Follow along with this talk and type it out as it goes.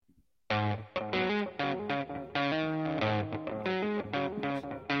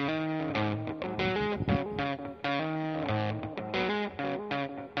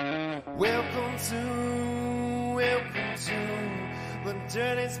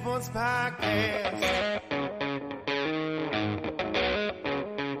Sports Podcast.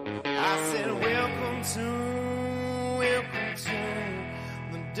 I said, welcome to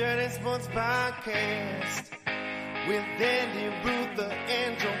the Dirty Sports Podcast with Andy Ruther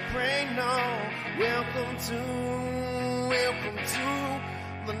and Joe Prano. Welcome to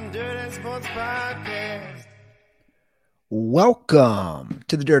the Dirty Sports Podcast. Welcome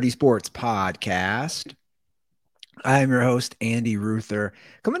to the Dirty Sports Podcast. I am your host, Andy Ruther,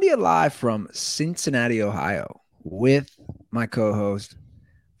 coming to you live from Cincinnati, Ohio, with my co-host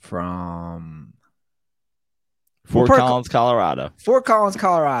from Fort Collins, Colorado. Fort Collins,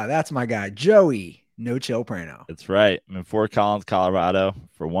 Colorado. That's my guy, Joey No Chill Prano. That's right. I'm in Fort Collins, Colorado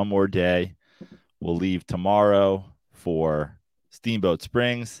for one more day. We'll leave tomorrow for Steamboat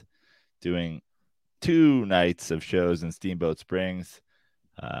Springs, doing 2 nights of shows in Steamboat Springs.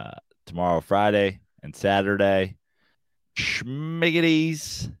 Tomorrow, Friday, and Saturday.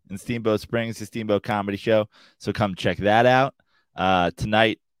 Schmiggities in Steamboat Springs, the Steamboat Comedy Show. So come check that out.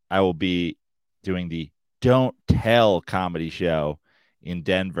 Tonight, I will be doing the Don't Tell Comedy Show in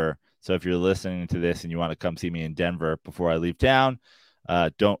Denver. So if you're listening to this and you want to come see me in Denver before I leave town,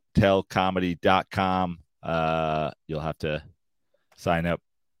 don'ttellcomedy.com. You'll have to sign up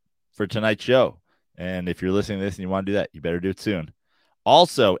for tonight's show. And if you're listening to this and you want to do that, you better do it soon.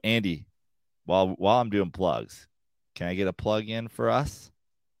 Also, Andy, while I'm doing plugs, can I get a plug in for us?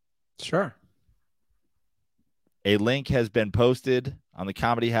 Sure. A link has been posted on the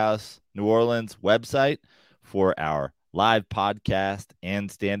Comedy House New Orleans website for our live podcast and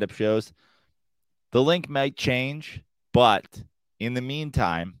stand-up shows. The link might change, but in the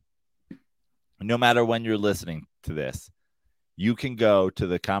meantime, no matter when you're listening to this, you can go to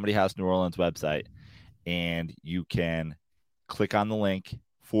the Comedy House New Orleans website and you can click on the link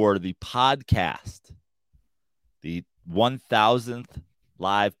for the podcast, the 1000th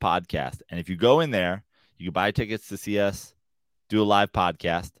live podcast. And if you go in there, you can buy tickets to see us do a live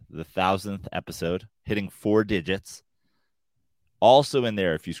podcast, the 1000th episode, hitting 4 digits. Also in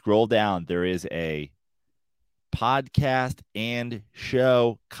there, if you scroll down, there is a podcast and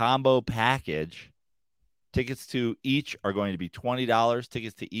show combo package. Tickets to each are going to be $20.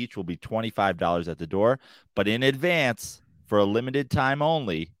 Tickets to each will be $25 at the door. But in advance, for a limited time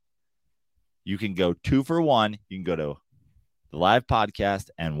only, you can go 2 for 1. You can go to the live podcast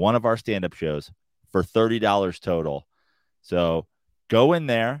and one of our stand-up shows for $30 total. So go in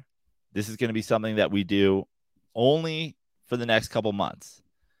there. This is going to be something that we do only for the next couple months.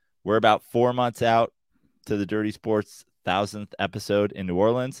 We're about 4 months out to the Dirty Sports 1000th episode in New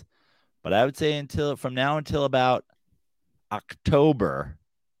Orleans. But I would say from now until about October,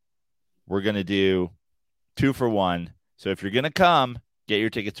 we're going to do 2 for 1. So if you're going to come, get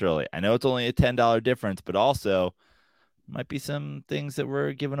your tickets early. I know it's only a $10 difference, but also might be some things that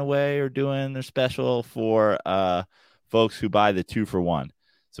we're giving away or doing. They're special for folks who buy the 2 for 1.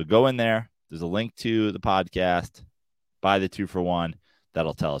 So go in there. There's a link to the podcast. Buy the 2 for 1.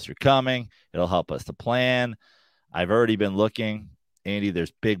 That'll tell us you're coming. It'll help us to plan. I've already been looking. Andy,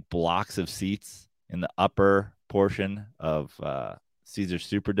 there's big blocks of seats in the upper portion of Caesars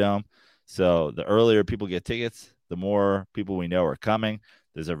Superdome. So the earlier people get tickets, the more people we know are coming.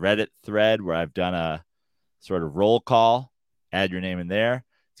 There's a Reddit thread where I've done a sort of roll call. Add your name in there.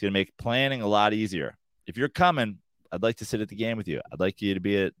 It's going to make planning a lot easier. If you're coming, I'd like to sit at the game with you. I'd like you to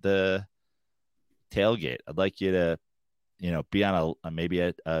be at the tailgate. I'd like you to, be on maybe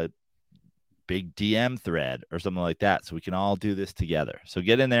a big DM thread or something like that, so we can all do this together. So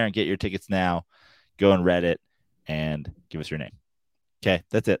get in there and get your tickets now. Go on Reddit and give us your name. Okay,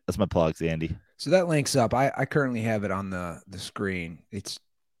 that's it. That's my plugs, Andy. So that links up. I currently have it on the screen. It's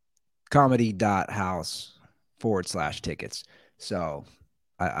comedy.house/tickets. So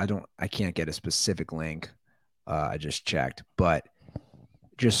I can't get a specific link. I just checked, but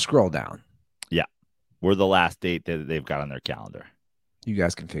just scroll down. Yeah. We're the last date that they've got on their calendar. You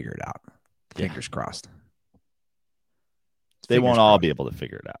guys can figure it out. Fingers crossed. They won't all be able to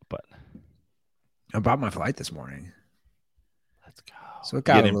figure it out, but I bought my flight this morning. Let's go. So it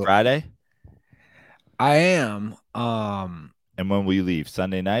got in Friday? I am. And when will you leave?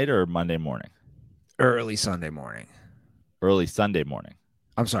 Sunday night or Monday morning? Early Sunday morning. Early Sunday morning.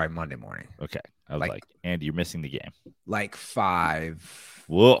 I'm sorry, Monday morning. Okay. I was like, Andy, you're missing the game. Like 5.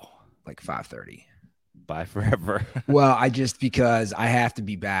 Whoa. Like 5:30. Bye forever. Well, because I have to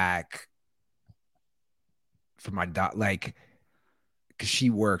be back for my because she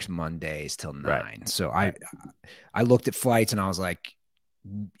works Mondays till 9. Right. So I looked at flights and I was like,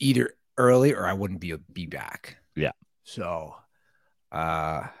 either early or I wouldn't be back. Yeah. So,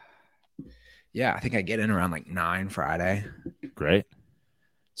 yeah, I think I get in around like 9 Friday. Great.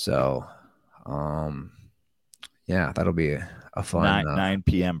 So, yeah, that'll be a fun. 9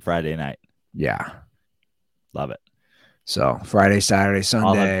 p.m. Friday night. Yeah. Love it. So Friday, Saturday,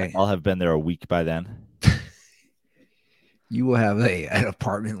 Sunday. I'll have been there a week by then. You will have an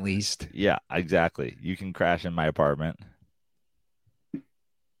apartment leased. Yeah, exactly. You can crash in my apartment.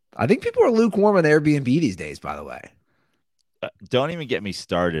 I think people are lukewarm on Airbnb these days, by the way. Don't even get me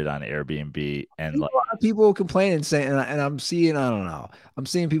started on Airbnb and like A lot of people complaining saying, and I'm seeing, I don't know, I'm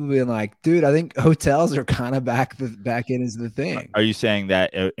seeing people being like, dude, I think hotels are kind of back in as the thing. Are you saying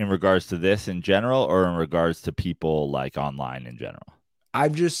that in regards to this in general or in regards to people like online in general?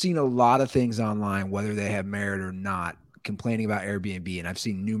 I've just seen a lot of things online, whether they have merit or not, complaining about Airbnb, and I've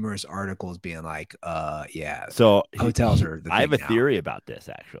seen numerous articles being like, yeah, So hotels are the thing I have a now. theory about this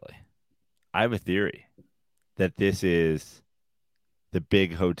actually. I have a theory that this is the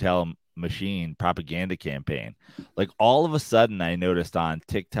big hotel machine propaganda campaign. Like all of a sudden I noticed on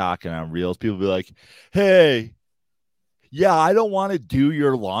TikTok and on Reels, people be like, hey, yeah, I don't want to do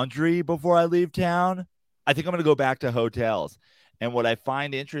your laundry before I leave town. I think I'm going to go back to hotels. And what I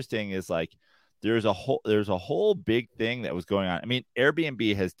find interesting is like there's a whole big thing that was going on. I mean,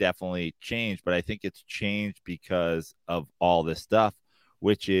 Airbnb has definitely changed, but I think it's changed because of all this stuff,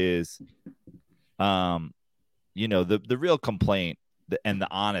 which is the real complaint and the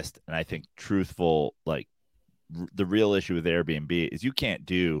honest and I think truthful, like the real issue with Airbnb is you can't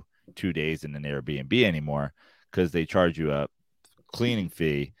do 2 days in an Airbnb anymore because they charge you a cleaning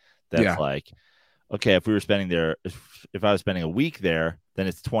fee. That's like, okay, if I was spending a week there, then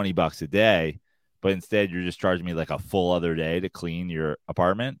it's $20 a day, but instead you're just charging me like a full other day to clean your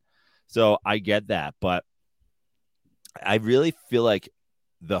apartment. So I get that, but I really feel like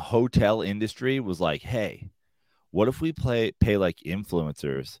the hotel industry was like, hey, what if we pay like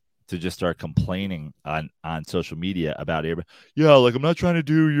influencers to just start complaining on social media about Airbnb? Yeah, like I'm not trying to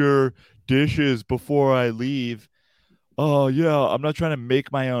do your dishes before I leave. Oh yeah, I'm not trying to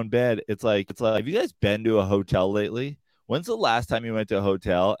make my own bed. It's like have you guys been to a hotel lately? When's the last time you went to a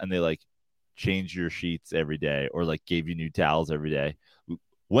hotel and they like changed your sheets every day or like gave you new towels every day?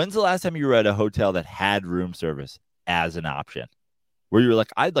 When's the last time you were at a hotel that had room service as an option? Where you were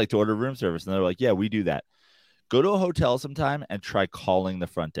like, I'd like to order room service. And they're like, yeah, we do that. Go to a hotel sometime and try calling the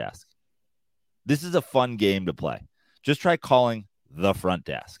front desk. This is a fun game to play. Just try calling the front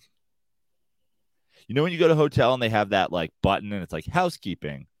desk. You know when you go to a hotel and they have that like button and it's like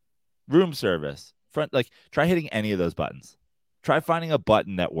housekeeping, room service, front, like try hitting any of those buttons. Try finding a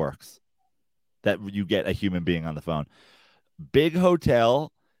button that works, that you get a human being on the phone. Big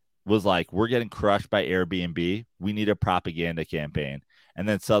Hotel was like, we're getting crushed by Airbnb. We need a propaganda campaign. And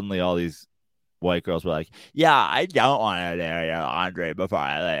then suddenly all these white girls were like, yeah, I don't want to do Andre before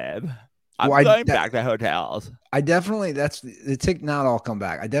I live. I'm going back to hotels. I definitely, that's the not all come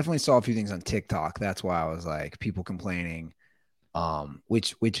back. I definitely saw a few things on TikTok. That's why I was like, people complaining,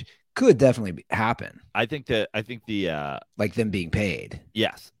 which could definitely happen. I think the like them being paid.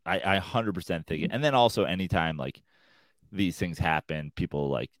 Yes, I 100% think it. And then also anytime like these things happen, people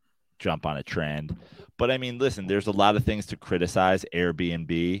like jump on a trend. But I mean, listen, there's a lot of things to criticize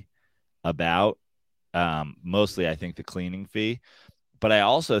Airbnb about. Mostly I think the cleaning fee, but I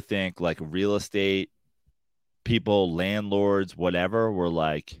also think like real estate people, landlords, whatever, were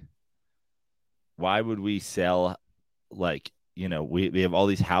like, why would we sell, like, we have all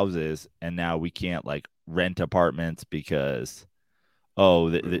these houses and now we can't like rent apartments because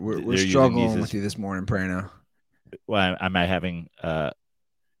we're struggling with you this morning, Prano. Well, am I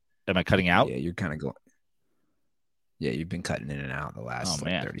cutting out? Yeah, you're kind of going. Yeah, you've been cutting in and out the last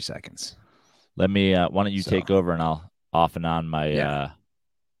 30 seconds. Let me, why don't you take over and I'll off and on my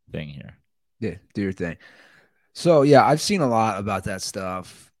thing here. Yeah, do your thing. So, yeah, I've seen a lot about that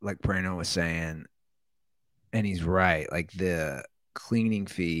stuff, like Prano was saying, and he's right. Like the cleaning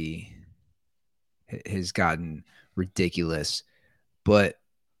fee has gotten ridiculous, but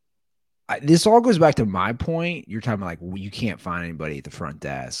this all goes back to my point. You're talking about like you can't find anybody at the front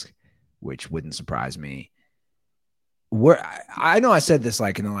desk, which wouldn't surprise me. Where I know I said this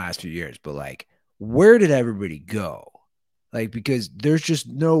like in the last few years, but like, where did everybody go? Like, because there's just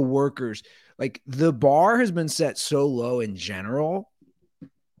no workers. Like the bar has been set so low in general.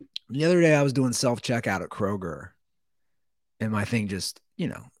 The other day I was doing self-checkout at Kroger and my thing just,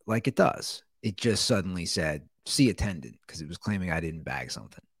 like it does. It just suddenly said, see attendant, because it was claiming I didn't bag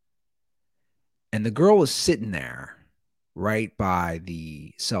something. And the girl was sitting there right by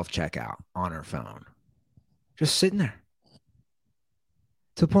the self-checkout on her phone, just sitting there.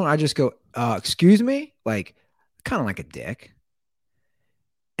 To the point I just go, excuse me? Like, kind of like a dick.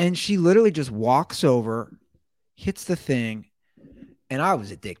 And she literally just walks over, hits the thing, And I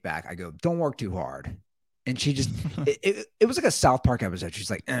was a dick back. I go, don't work too hard. And she just, it was like a South Park episode. She's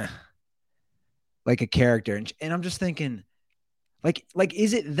like, like a character. And I'm just thinking, like,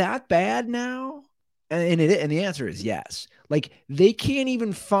 is it that bad now? And the answer is yes. Like, they can't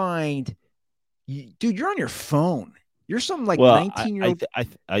even find, dude, you're on your phone. You're some like 19-year-old.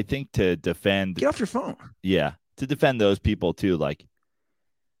 I think to defend, get off your phone. Yeah, to defend those people too. Like,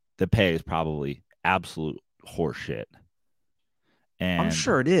 the pay is probably absolute horseshit. And I'm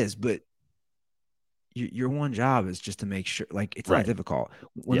sure it is, but your one job is just to make sure, like, it's not difficult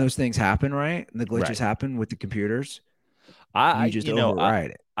when those things happen, right? And the glitches happen with the computers. You just override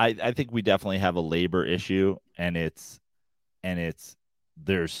it. I think we definitely have a labor issue, and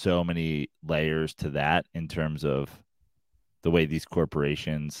there's so many layers to that in terms of the way these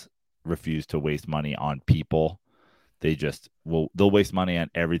corporations refuse to waste money on people. They'll waste money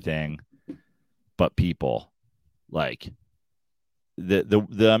on everything but people. Like,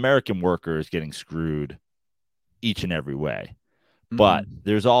 the American worker is getting screwed each and every way. But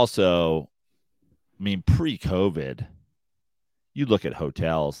there's also, I mean, pre-COVID, you look at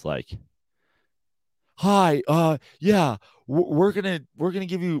hotels like, hi, yeah, we're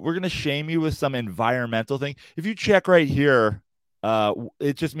gonna shame you with some environmental thing. If you check right here,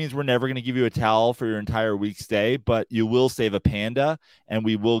 it just means we're never gonna give you a towel for your entire week stay, but you will save a Panda, and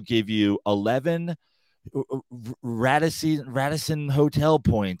we will give you 11 Radisson hotel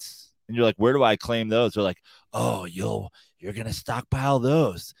points. And you're like, where do I claim those? They're like, oh, you're gonna stockpile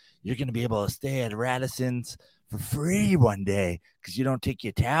those. You're gonna be able to stay at Radisson's for free one day because you don't take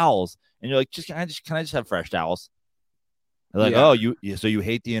your towels. And you're like, can I just have fresh towels? They're like, oh, so you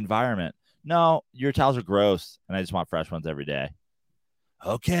hate the environment? No, your towels are gross, and I just want fresh ones every day.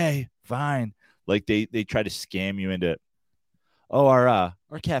 Okay, fine. Like, they try to scam you into it. Oh, our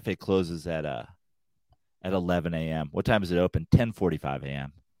cafe closes at 11 a.m. What time is it open? 10:45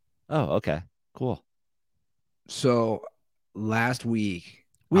 a.m. Oh, okay, cool. So last week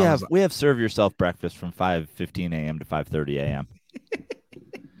we have serve yourself breakfast from 5:15 a.m. to 5:30 a.m.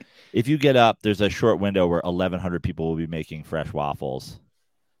 If you get up, there's a short window where 1,100 people will be making fresh waffles.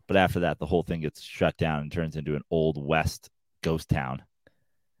 But after that, the whole thing gets shut down and turns into an old West ghost town.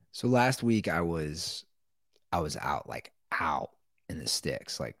 So last week I was out in the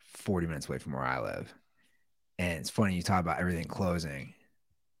sticks, like 40 minutes away from where I live. And it's funny you talk about everything closing.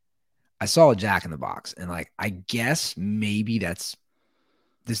 I saw a Jack in the Box, and like, I guess maybe that's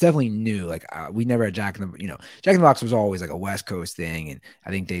definitely new. Like, we never had Jack in the Box was always like a West Coast thing, and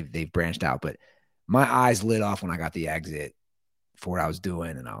I think they've branched out. But my eyes lit off when I got the exit for what I was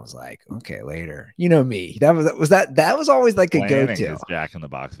doing, and I was like, okay, later. You know me. That was always like a go-to Jack in the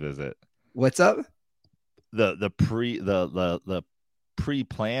Box visit. What's up? The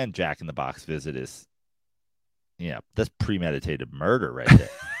pre-planned Jack in the Box visit is, that's premeditated murder right there.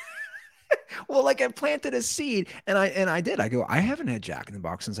 Well, like, I planted a seed, and I did. I go, I haven't had Jack in the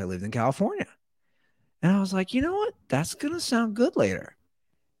Box since I lived in California. And I was like, you know what? That's going to sound good later.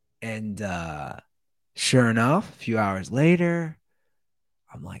 And sure enough, a few hours later,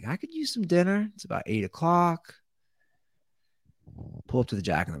 I'm like, I could use some dinner. It's about 8:00. Pull up to the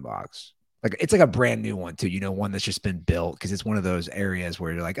Jack in the Box. Like, it's like a brand new one too, one that's just been built, because it's one of those areas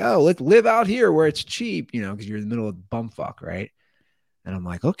where you're like, oh, let's live out here where it's cheap, because you're in the middle of bumfuck, right? And I'm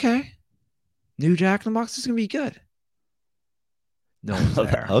like, okay, new Jack in the Box is gonna be good. No one's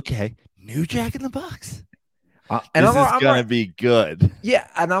there. Okay, new Jack in the Box. And this is gonna be good. Yeah,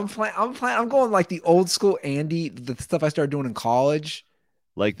 and I'm going like the old school Andy, the stuff I started doing in college.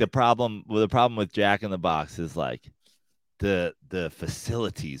 Like, the problem with Jack in the Box is like the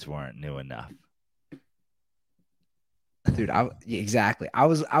facilities weren't new enough. Dude, exactly. I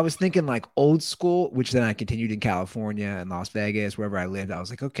was thinking like old school, which then I continued in California and Las Vegas, wherever I lived. I was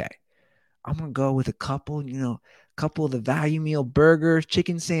like, okay, I'm gonna go with a couple of the value meal burgers,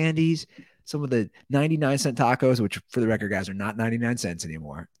 chicken sandies, some of the 99-cent tacos, which for the record, guys, are not 99 cents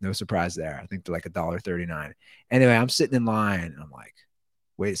anymore. No surprise there. I think they're like $1.39. Anyway, I'm sitting in line and I'm like,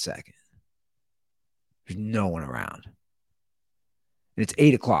 wait a second. There's no one around. And it's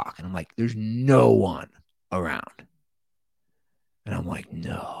 8:00. And I'm like, there's no one around. And I'm like,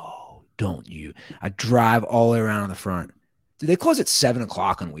 no, don't you. I drive all the way around the front. Dude, they close at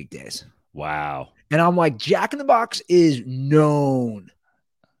 7:00 on weekdays. Wow. And I'm like, Jack in the Box is known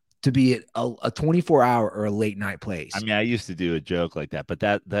to be a 24-hour or a late night place. I mean, I used to do a joke like that, but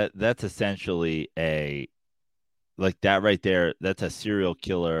that's essentially like that right there. That's a serial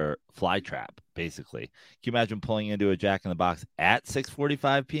killer fly trap, basically. Can you imagine pulling into a Jack in the Box at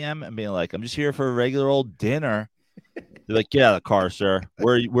 6:45 p.m. and being like, I'm just here for a regular old dinner. They're like, get out of the car, sir.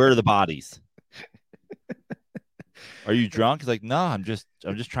 Where are the bodies? Are you drunk? He's like, no, I'm just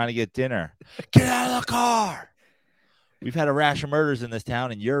trying to get dinner. Get out of the car. We've had a rash of murders in this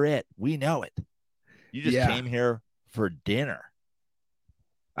town, and you're it. We know it. You just came here for dinner.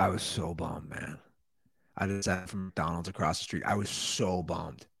 I was so bummed, man. I just sat from McDonald's across the street. I was so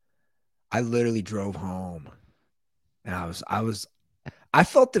bummed. I literally drove home, and I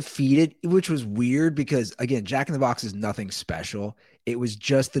felt defeated, which was weird because, again, Jack in the Box is nothing special. It was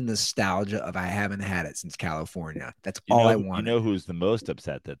just the nostalgia of I haven't had it since California. That's all I wanted. You know who's the most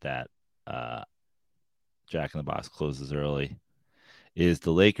upset that Jack in the Box closes early? Is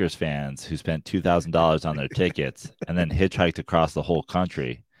the Lakers fans who spent $2,000 on their tickets and then hitchhiked across the whole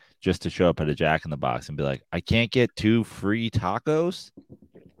country just to show up at a Jack in the Box and be like, I can't get 2 free tacos.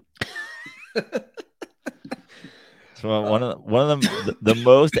 So one of them, the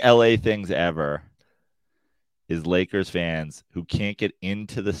most LA things ever is Lakers fans who can't get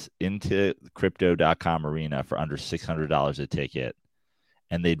into crypto.com arena for under $600 a ticket.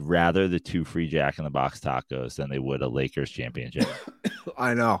 And they'd rather the 2 free Jack in the Box tacos than they would a Lakers championship.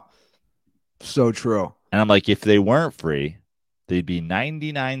 I know. So true. And I'm like, if they weren't free, they'd be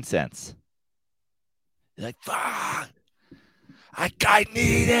 99 cents. You're like, fuck, I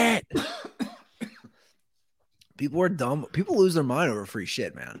need it. People are dumb. People lose their mind over free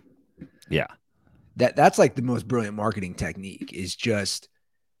shit, man. Yeah. That's like the most brilliant marketing technique is just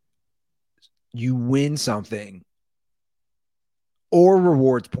you win something or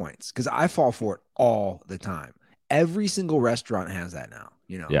rewards points, because I fall for it all the time. Every single restaurant has that now,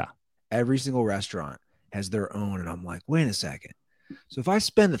 Yeah. Every single restaurant has their own. And I'm like, wait a second. So if I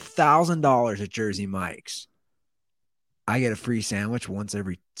spend $1,000 at Jersey Mike's, I get a free sandwich once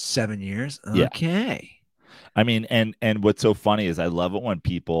every 7 years. Okay. Yeah. I mean, and what's so funny is I love it when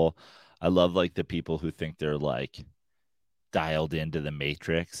I love like the people who think they're like dialed into the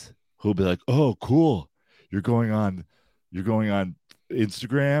Matrix, who'll be like, oh, cool. You're going on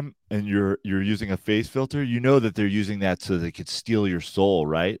Instagram and you're using a face filter. You know that they're using that so they could steal your soul,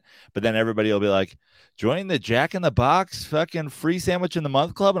 right? But then everybody will be like, join the Jack in the Box fucking free sandwich in the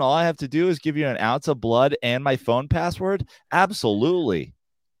month club, and all I have to do is give you an ounce of blood and my phone password. Absolutely.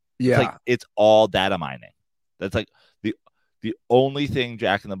 Yeah. It's all data mining. That's like the only thing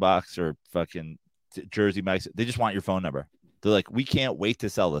Jack in the Box or fucking Jersey Mike's, they just want your phone number. They're like, we can't wait to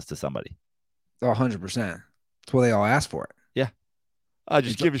sell this to somebody. 100%. That's why they all ask for it. Yeah.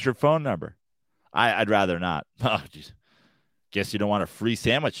 Just give us your phone number. I'd rather not. Oh, geez. Guess you don't want a free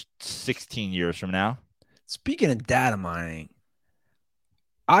sandwich 16 years from now. Speaking of data mining,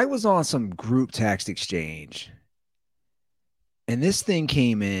 I was on some group text exchange, and this thing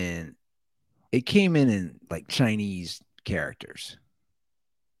came in. It came in like Chinese characters,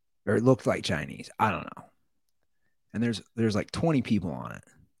 or it looked like Chinese. I don't know. And there's like 20 people on it.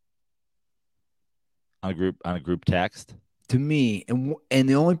 On a group text. To me, and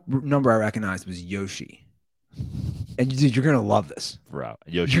the only number I recognized was Yoshi. And dude, you're gonna love this, bro.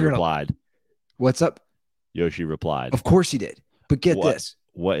 Yoshi replied. What's up? Yoshi replied. Of course he did. But get this.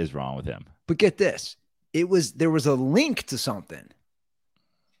 What is wrong with him? But get this. There was a link to something.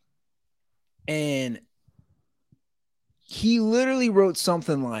 And he literally wrote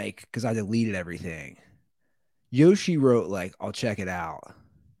something like, because I deleted everything. Yoshi wrote like, I'll check it out.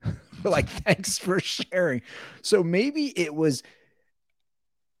 Like, thanks for sharing. So maybe it was,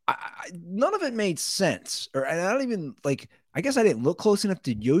 none of it made sense. Or I don't even like, I guess I didn't look close enough.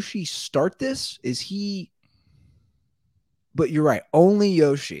 Did Yoshi start this? Is he? But you're right. Only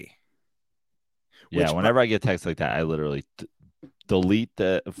Yoshi. Yeah. Whenever I get texts like that, I literally delete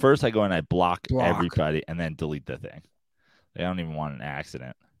first I go and I block everybody and then delete the thing. I don't even want an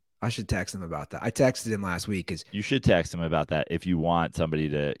accident. I should text him about that. I texted him last week. You should text him about that if you want somebody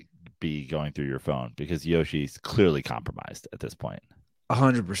to be going through your phone, because Yoshi's clearly compromised at this point.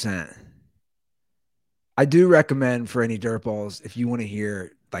 100%. I do recommend for any dirtballs, if you want to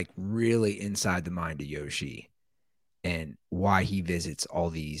hear like really inside the mind of Yoshi and why he visits all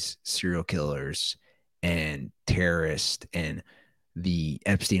these serial killers and terrorists and the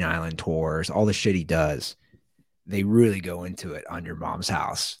Epstein Island tours, all the shit he does, they really go into it on Your Mom's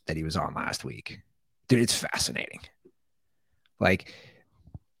House that he was on last week. Dude, it's fascinating. Like,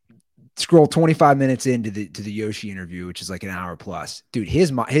 scroll 25 minutes into the Yoshi interview, which is like an hour plus. Dude,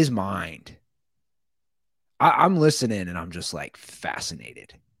 his mind. I'm listening and I'm just like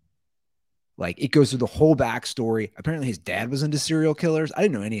fascinated. Like, it goes through the whole backstory. Apparently his dad was into serial killers. I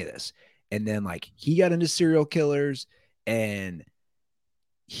didn't know any of this. And then like he got into serial killers, and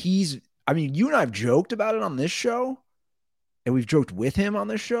I mean, you and I have joked about it on this show, and we've joked with him on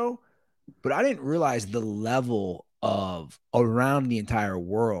this show, but I didn't realize the level of around the entire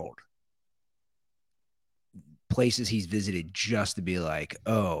world places he's visited just to be like,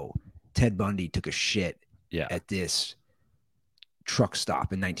 oh, Ted Bundy took a shit Yeah. at this truck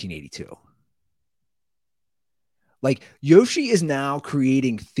stop in 1982. Like Yoshi is now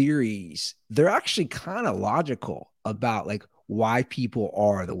creating theories. They're actually kind of logical about like why people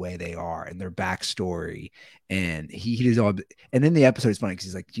are the way they are and their backstory. And he does all. And then the episode is funny because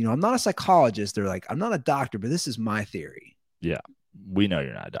he's like, I'm not a psychologist. They're like, I'm not a doctor, but this is my theory. Yeah, we know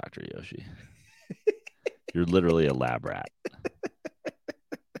you're not a doctor, Yoshi. You're literally a lab rat.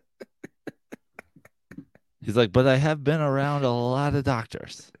 He's like, but I have been around a lot of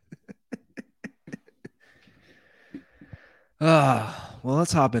doctors. Well,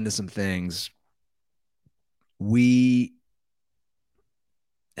 let's hop into some things. We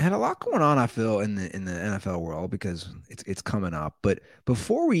had a lot going on, I feel, in the NFL world because it's coming up. But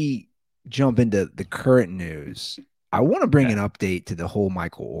before we jump into the current news, I want to bring an update to the whole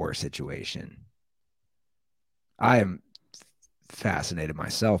Michael Orr situation. I am fascinated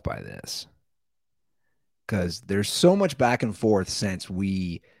myself by this because there's so much back and forth since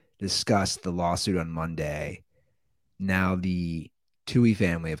we discussed the lawsuit on Monday. Now the Tui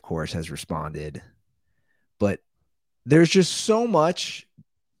family, of course, has responded, but there's just so much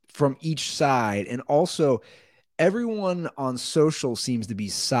from each side. And also everyone on social seems to be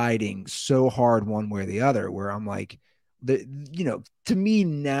siding so hard one way or the other, where I'm like, to me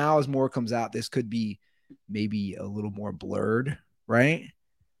now as more comes out, this could be maybe a little more blurred. Right.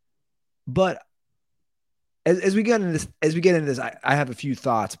 But as we get into this, I have a few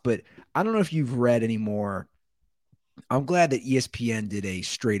thoughts, but I don't know if you've read any more. I'm glad that ESPN did a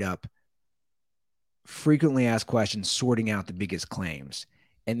straight up frequently asked questions, sorting out the biggest claims.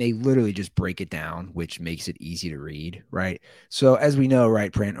 And they literally just break it down, which makes it easy to read, right? So as we know,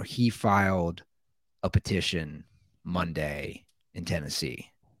 right, Prano, he filed a petition Monday in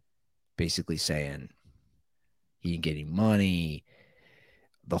Tennessee, basically saying he didn't get any money,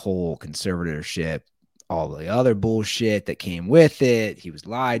 the whole conservatorship, all the other bullshit that came with it. He was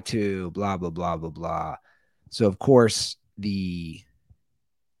lied to, blah, blah, blah, blah, blah. So, of course, the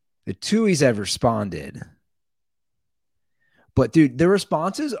Tuies have responded. But, dude, the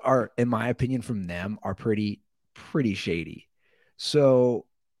responses are, in my opinion, from them are pretty shady. So,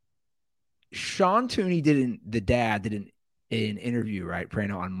 Sean Tunney the dad did an interview, right,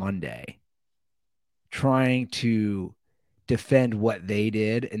 Prano, on Monday, trying to defend what they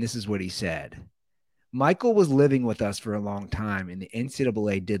did. And this is what he said. Michael was living with us for a long time, and the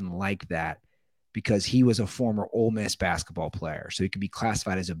NCAA didn't like that because he was a former Ole Miss basketball player, so he could be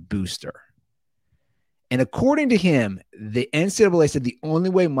classified as a booster. And according to him, the NCAA said the only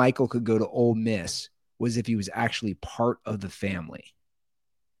way Michael could go to Ole Miss was if he was actually part of the family.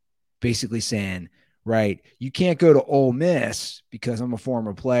 Basically saying, right, you can't go to Ole Miss because I'm a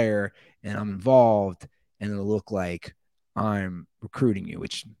former player and I'm involved, and it'll look like I'm recruiting you,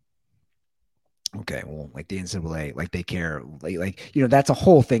 which, okay, well, like the NCAA, like they care, like that's a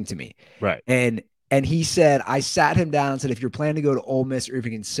whole thing to me. Right. And he said, I sat him down and said, if you're planning to go to Ole Miss or if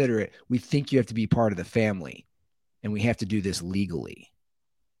you consider it, we think you have to be part of the family and we have to do this legally.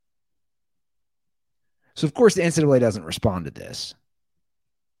 So, of course, the NCAA doesn't respond to this.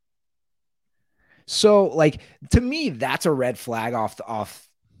 So, like, to me, that's a red flag off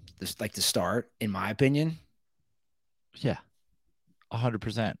this, like, to start, in my opinion. Yeah,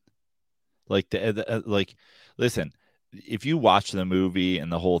 100%. Like, like, listen, if you watch the movie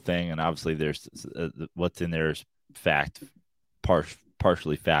and the whole thing, and obviously there's what's in there is fact,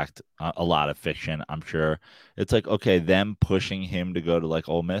 partially fact, a lot of fiction, I'm sure. It's like, okay, them pushing him to go to like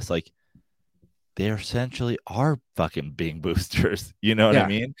Ole Miss, like they essentially are fucking being boosters. You know what I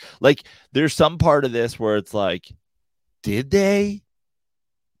mean? Like there's some part of this where it's like, did they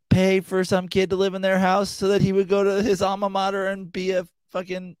pay for some kid to live in their house so that he would go to his alma mater and be a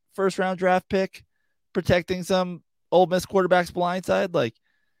fucking first round draft pick protecting some Ole Miss quarterback's blindside? Like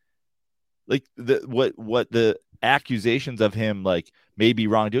what the accusations of him like maybe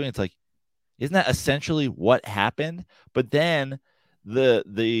wrongdoing, it's like, isn't that essentially what happened? But then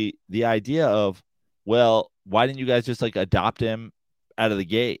the idea of, well, why didn't you guys just like adopt him out of the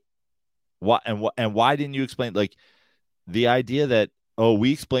gate? Why didn't you explain, like, the idea that, oh,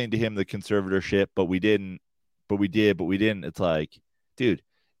 we explained to him the conservatorship, but we didn't, but we did, but we didn't. It's like, dude,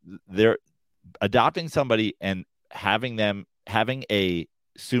 they're adopting somebody and having a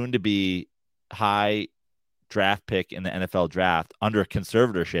soon to be high draft pick in the NFL draft under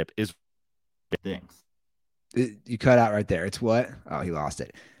conservatorship is things. You cut out right there. It's what? Oh, he lost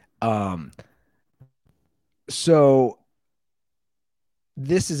it. So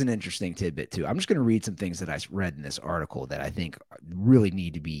this is an interesting tidbit too. I'm just going to read some things that I read in this article that I think really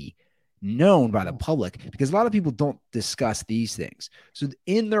need to be known by the public because a lot of people don't discuss these things. So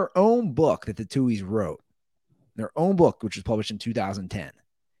in their own book that the Tuohys wrote, their own book, which was published in 2010,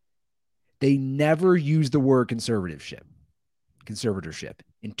 they never used the word conservatorship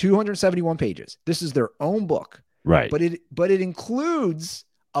in 271 pages. This is their own book. Right. But it includes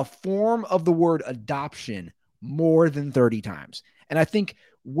a form of the word adoption more than 30 times. And I think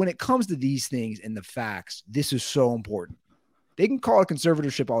when it comes to these things and the facts, this is so important. They can call it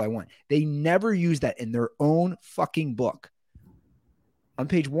conservatorship all they want. They never use that in their own fucking book. On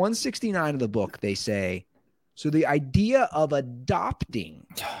page 169 of the book, they say, so the idea of adopting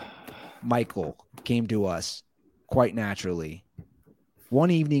Michael came to us quite naturally.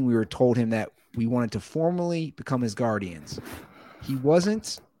 One evening, we were told him that we wanted to formally become his guardians. He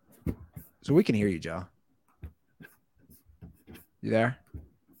wasn't. So we can hear you, Joe. You there?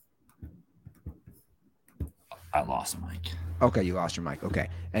 I lost Mike. Okay, you lost your mic. Okay.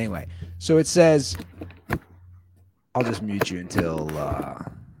 Anyway, so it says, I'll just mute you until,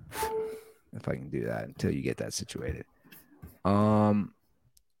 if I can do that, until you get that situated.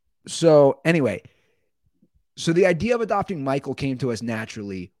 So anyway, so the idea of adopting Michael came to us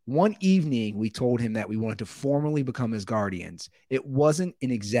naturally. One evening, we told him that we wanted to formally become his guardians. It wasn't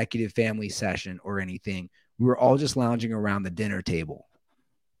an executive family session or anything. We were all just lounging around the dinner table.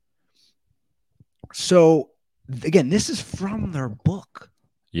 So again, this is from their book.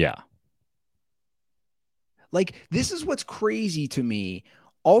 Yeah. Like, this is what's crazy to me.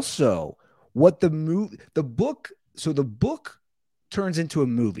 Also, what the book turns into a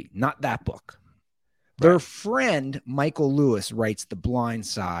movie, not that book. Their friend, Michael Lewis, writes The Blind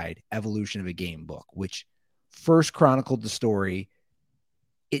Side, Evolution of a Game book, which first chronicled the story.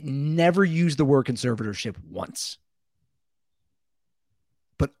 It never used the word conservatorship once,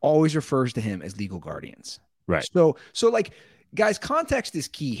 but always refers to him as legal guardians. Right. So like, guys, context is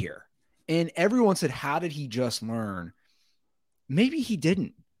key here. And everyone said, how did he just learn? Maybe he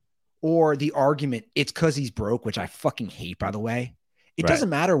didn't. Or the argument, it's because he's broke, which I fucking hate, by the way. It doesn't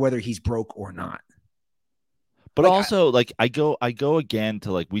matter whether he's broke or not. But like, also, I go again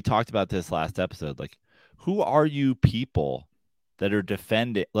to, like, we talked about this last episode. Like, who are you people that are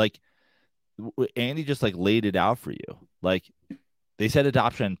defending? Like, Andy just, like, laid it out for you. Like, they said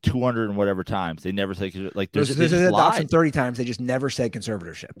adoption 200 and whatever times. They never said, like, there's adoption 30 times. They just never said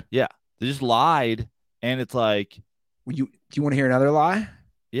conservatorship. Yeah. They just lied. And it's like, do you want to hear another lie?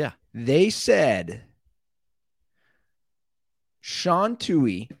 Yeah. They said, Sean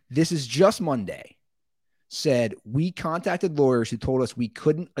Tuohy, this is just Monday, said, we contacted lawyers who told us we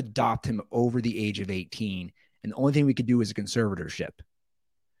couldn't adopt him over the age of 18. And the only thing we could do is a conservatorship.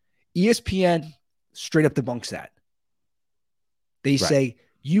 ESPN straight up debunks that. They say,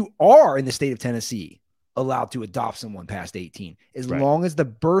 you are in the state of Tennessee allowed to adopt someone past 18 as long as the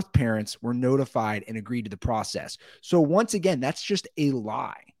birth parents were notified and agreed to the process. So once again, that's just a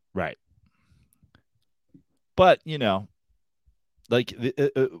lie. Right. But, like,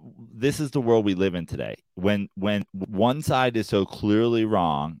 this is the world we live in today. When one side is so clearly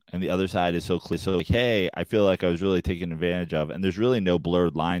wrong and the other side is so clear, so like, hey, I feel like I was really taken advantage of, and there's really no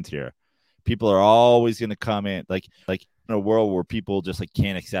blurred lines here. People are always going to come in like in a world where people just, like,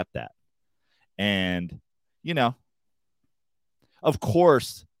 can't accept that. And, of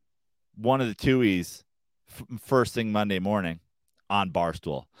course, one of the Tuohys first thing Monday morning on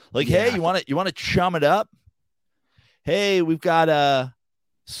Barstool, like, hey, you want to chum it up? Hey, we've got a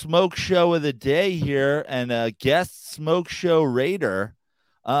smoke show of the day here and a guest smoke show raider.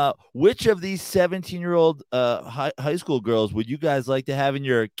 Which of these 17-year-old high school girls would you guys like to have in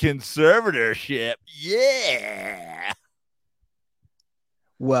your conservatorship? Yeah.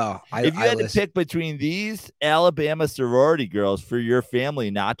 Well, if you had to pick between these Alabama sorority girls for your family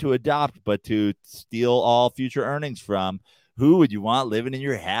not to adopt, but to steal all future earnings from, who would you want living in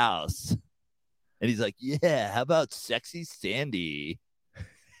your house? And he's like, yeah, how about sexy Sandy?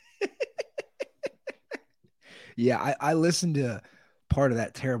 Yeah, I listened to part of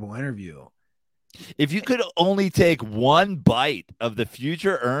that terrible interview. If you could only take one bite of the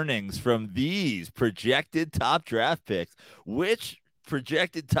future earnings from these projected top draft picks, which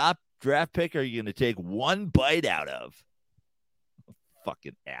projected top draft pick are you going to take one bite out of?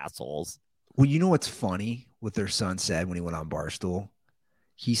 Fucking assholes. Well, you know what's funny? What their son said when he went on Barstool?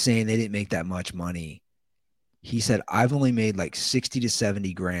 He's saying they didn't make that much money. He said, I've only made like 60 to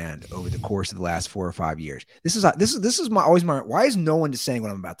 70 grand over the course of the last 4 or 5 years. This is why is no one just saying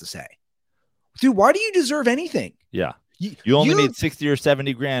what I'm about to say? Dude, why do you deserve anything? Yeah. You only made 60 or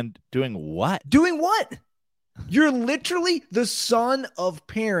 70 grand doing what? Doing what? You're literally the son of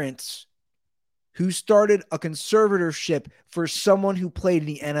parents who started a conservatorship for someone who played in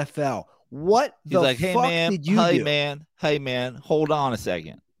the NFL. What He's the like, hey fuck man, did you do? hey man, hold on a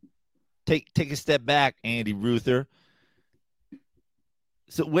second. Take a step back, Andy Ruther.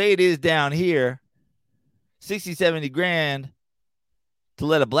 So the way it is down here, 60, 70 grand to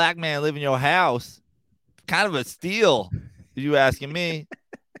let a black man live in your house, kind of a steal, if you asking me.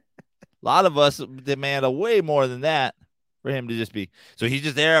 A lot of us demand a way more than that for him to just be. So he's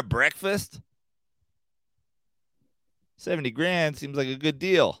just there at breakfast. 70 grand seems like a good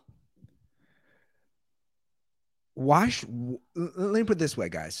deal. Let me put it this way,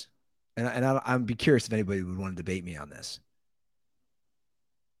 guys, and I'd be curious if anybody would want to debate me on this.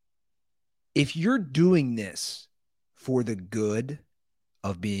 If you're doing this for the good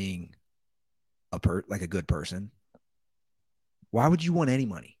of being like a good person, why would you want any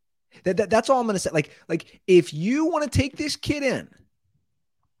money? That's all I'm going to say. Like if you want to take this kid in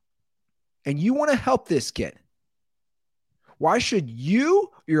and you want to help this kid, why should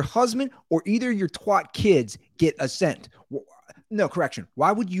you, your husband, or either your twat kids get a cent? No, correction.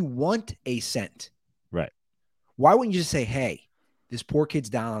 Why would you want a cent? Right. Why wouldn't you just say, hey, this poor kid's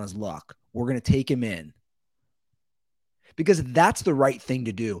down on his luck. We're going to take him in. Because that's the right thing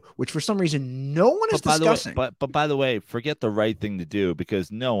to do, which for some reason no one is discussing. But by the way, forget the right thing to do,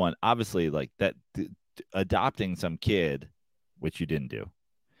 because no one, obviously, like that, adopting some kid, which you didn't do,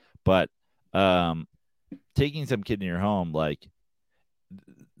 but taking some kid in your home, like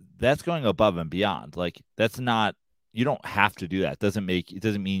that's going above and beyond. Like that's not, you don't have to do that. It doesn't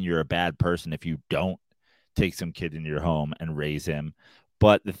mean you're a bad person if you don't take some kid in your home and raise him.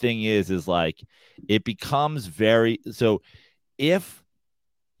 But the thing is like it becomes so if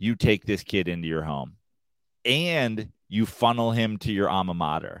you take this kid into your home and you funnel him to your alma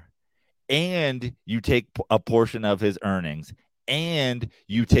mater and you take a portion of his earnings and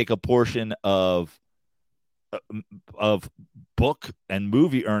you take a portion of book and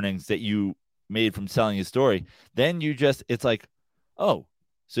movie earnings that you made from selling his story, then it's like, oh,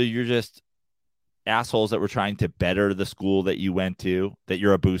 so you're just assholes that were trying to better the school that you went to, that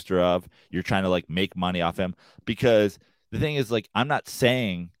you're a booster of. You're trying to like make money off him. Because the thing is, like, I'm not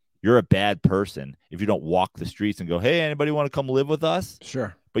saying you're a bad person if you don't walk the streets and go, hey, anybody want to come live with us?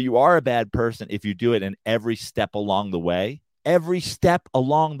 Sure. But you are a bad person if you do it, and every step along the way, it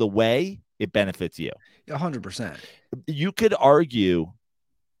benefits you. 100%. You could argue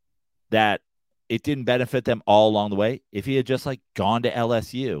that it didn't benefit them all along the way if he had just like gone to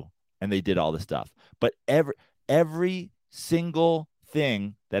LSU and they did all this stuff. But every single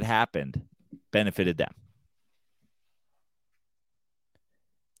thing that happened benefited them.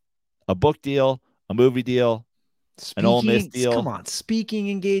 A book deal, a movie deal, an Ole Miss deal. Come on, speaking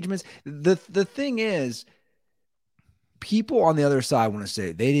engagements. The thing is, people on the other side want to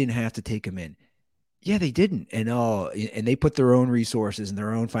say they didn't have to take him in. Yeah, they didn't. And they put their own resources and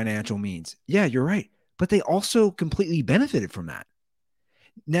their own financial means. Yeah, you're right. But they also completely benefited from that.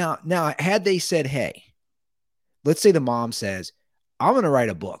 Now, had they said, hey, let's say the mom says, I'm going to write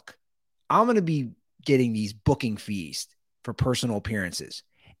a book. I'm going to be getting these booking fees for personal appearances.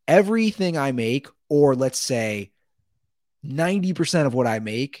 Everything I make, or let's say 90% of what I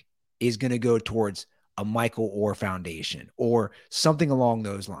make, is going to go towards a Michael Oher Foundation or something along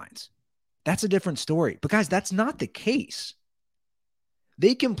those lines. That's a different story. But guys, that's not the case.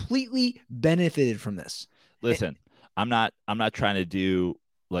 They completely benefited from this. Listen, I'm not trying to do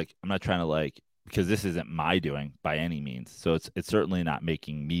like, I'm not trying to like, because this isn't my doing by any means. So it's certainly not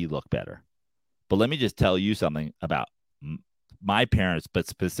making me look better. But let me just tell you something about my parents, but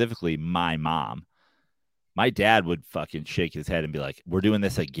specifically my mom. My dad would fucking shake his head and be like, we're doing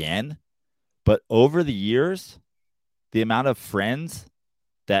this again. But over the years, the amount of friends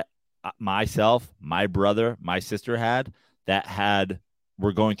that myself, my brother, my sister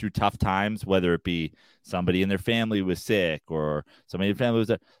were going through tough times, whether it be somebody in their family was sick or somebody in their family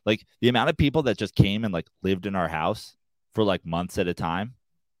was like, the amount of people that just came and like lived in our house for like months at a time.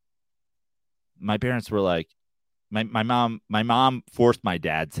 My parents were like, my mom forced my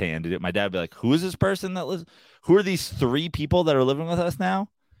dad's hand to do it. My dad would be like, who is this person that lives? Who are these 3 people that are living with us now?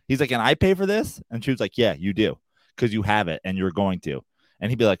 He's like, and I pay for this? And she was like, yeah, you do, because you have it and you're going to.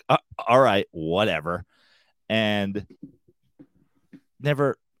 And he'd be like, all right, whatever. And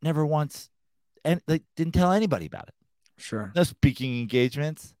never once, and like didn't tell anybody about it. Sure. No speaking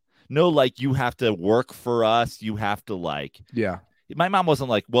engagements. No, like, you have to work for us. You have to like, yeah. My mom wasn't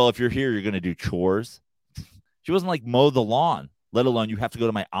like, well, if you're here, you're going to do chores. She wasn't like, mow the lawn, let alone you have to go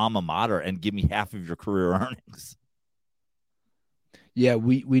to my alma mater and give me half of your career earnings. Yeah,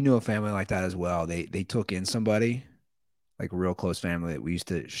 we knew a family like that as well. They took in somebody, like a real close family that we used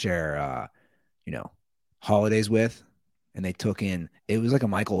to share holidays with, and they took in, it was like a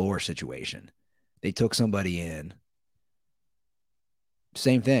Michael Orr situation. They took somebody in.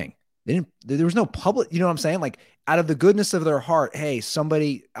 Same thing. There was no public, you know what I'm saying? Like, out of the goodness of their heart, hey,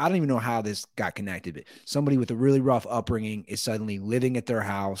 somebody, I don't even know how this got connected, but somebody with a really rough upbringing is suddenly living at their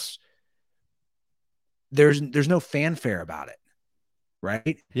house. There's no fanfare about it,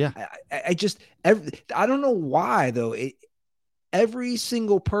 right? Yeah. I don't know why though. Every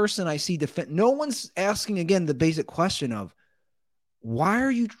single person I see defend, no one's asking again the basic question of why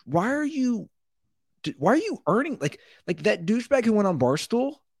are you earning like that douchebag who went on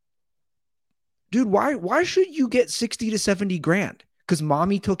Barstool? Dude, why should you get 60 to 70 grand? Because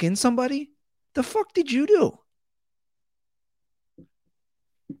mommy took in somebody? The fuck did you do?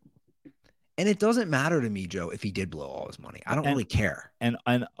 And it doesn't matter to me, Joe, if he did blow all his money. I don't really care. And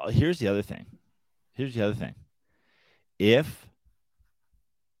here's the other thing. If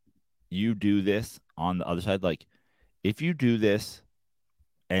you do this on the other side, like if you do this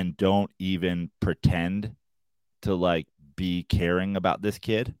and don't even pretend to like be caring about this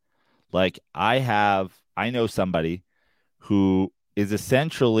kid, like I know somebody who is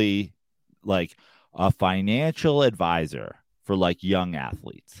essentially like a financial advisor for like young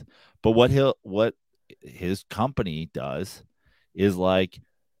athletes. But what his company does is like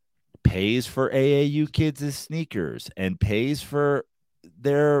pays for AAU kids' sneakers and pays for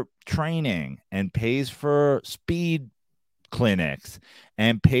their training and pays for speed clinics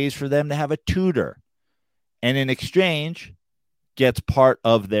and pays for them to have a tutor. And in exchange, gets part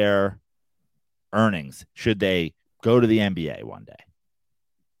of their earnings should they go to the NBA one day.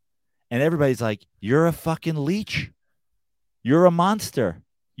 And everybody's like, you're a fucking leech. You're a monster.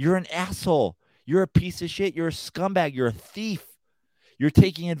 You're an asshole. You're a piece of shit. You're a scumbag. You're a thief. You're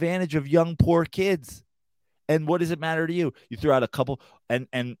taking advantage of young, poor kids. And what does it matter to you? You throw out a couple,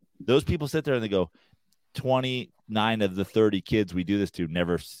 and those people sit there and they go, 29 of the 30 kids we do this to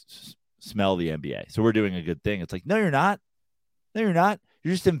never smell the NBA. So we're doing a good thing. It's like, no, you're not. No, you're not.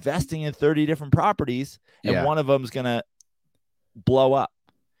 You're just investing in 30 different properties, and one of them is going to blow up.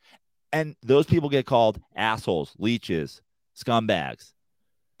 And those people get called assholes, leeches, scumbags.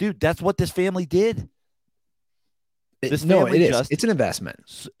 Dude, that's what this family did. It's an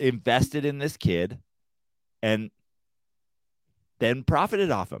investment. Invested in this kid and then profited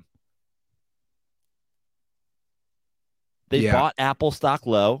off him. They bought Apple stock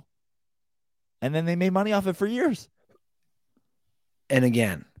low, and then they made money off it for years. And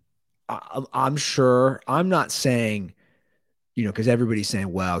again, I'm sure, I'm not saying, because everybody's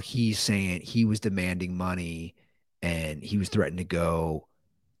saying, well, he's saying he was demanding money and he was threatening to go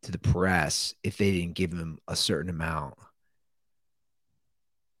to the press if they didn't give him a certain amount.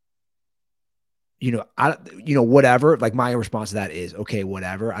 Whatever. Like, my response to that is, okay,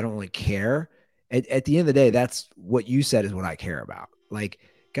 whatever. I don't really care. At the end of the day, that's what you said is what I care about. Like,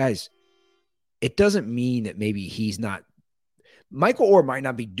 guys, it doesn't mean that maybe he's not. Michael Orr might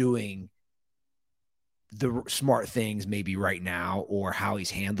not be doing the smart things maybe right now or how he's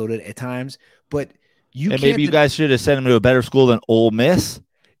handled it at times, but maybe you guys should have sent him to a better school than Ole Miss.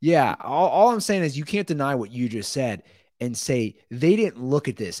 Yeah. All I'm saying is you can't deny what you just said and say they didn't look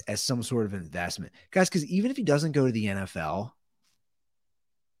at this as some sort of investment, guys. Because even if he doesn't go to the NFL,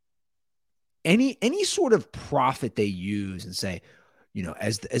 any sort of profit they use and say,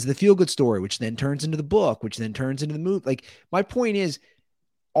 as the feel good story, which then turns into the book, which then turns into the movie. Like, my point is,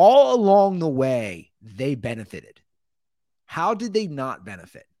 all along the way, they benefited. How did they not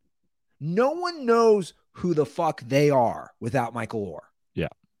benefit? No one knows who the fuck they are without Michael Orr. Yeah.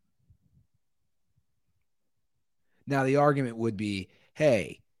 Now, the argument would be,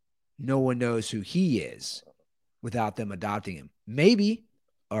 hey, no one knows who he is without them adopting him. Maybe,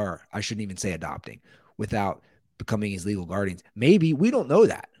 or I shouldn't even say adopting, without becoming his legal guardians. Maybe. We don't know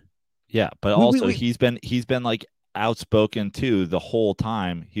that. Yeah, but also he's been like outspoken too the whole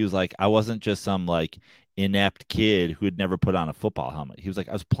time. He was like, I wasn't just some like inept kid who had never put on a football helmet. He was like,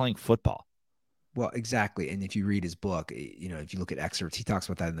 I was playing football. Well, exactly. And if you read his book, if you look at excerpts, he talks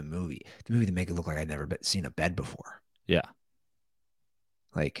about that in the movie. The movie, they make it look like I'd never seen a bed before. Yeah.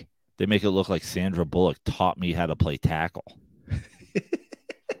 Like, they make it look like Sandra Bullock taught me how to play tackle.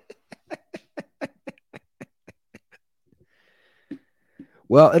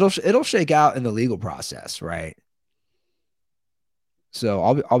 Well, it'll shake out in the legal process, right? So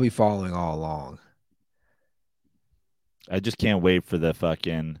I'll be following all along. I just can't wait for the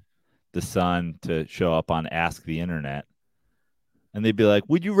Sun to show up on Ask the Internet, and they'd be like,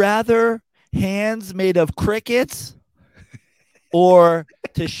 "Would you rather hands made of crickets, or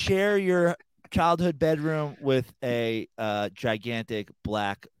to share your childhood bedroom with a gigantic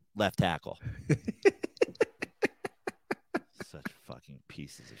black left tackle. Such fucking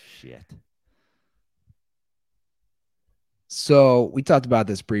pieces of shit. So we talked about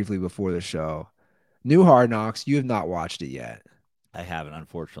this briefly before the show. New Hard Knocks. You have not watched it yet. I haven't,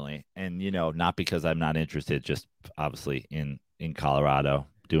 unfortunately. And, not because I'm not interested, just obviously in Colorado,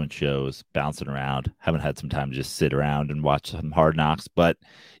 doing shows, bouncing around. Haven't had some time to just sit around and watch some Hard Knocks. But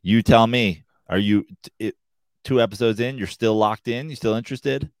you tell me, are you 2 episodes in? You're still locked in? You still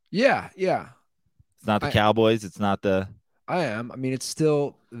interested? Yeah. It's not the Cowboys. It's not the. I am. I mean, it's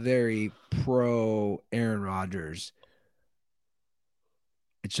still very pro Aaron Rodgers.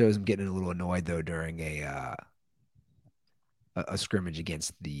 It shows him getting a little annoyed though during a scrimmage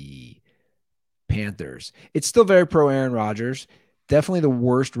against the Panthers. It's still very pro Aaron Rodgers. Definitely the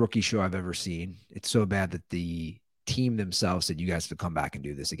worst rookie show I've ever seen. It's so bad that the team themselves said, you guys have to come back and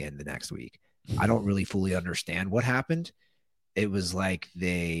do this again the next week. I don't really fully understand what happened. It was like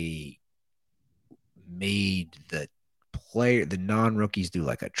they made the non-rookies do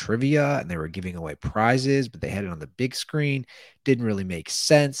like a trivia and they were giving away prizes, but they had it on the big screen. Didn't really make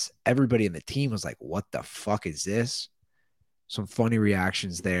sense. Everybody in the team was like, what the fuck is this? Some funny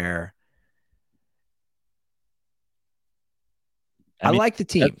reactions there. I like the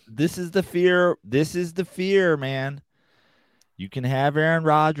team. This is the fear. This is the fear, man. You can have Aaron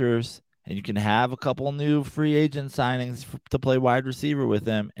Rodgers and you can have a couple new free agent signings to play wide receiver with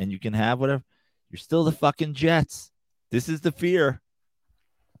him, and you can have whatever. You're still the fucking Jets. This is the fear.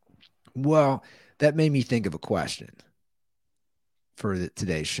 Well, that made me think of a question for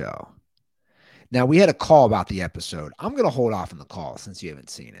today's show. Now, we had a call about the episode. I'm going to hold off on the call since you haven't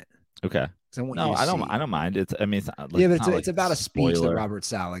seen it. Okay. I don't mind. It's not like, it's about a speech that Robert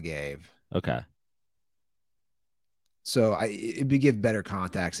Saleh gave. Okay. So it'd be give better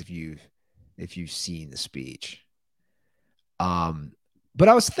context if you've seen the speech. But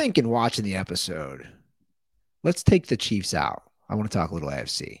I was thinking watching the episode, let's take the Chiefs out. I want to talk a little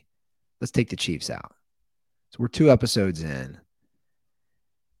AFC. Let's take the Chiefs out. So we're 2 episodes in.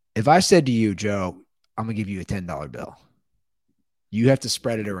 If I said to you, Joe, I'm going to give you a $10 bill, you have to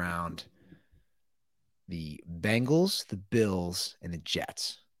spread it around the Bengals, the Bills, and the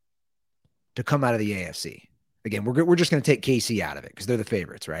Jets to come out of the AFC. Again, we're just going to take KC out of it because they're the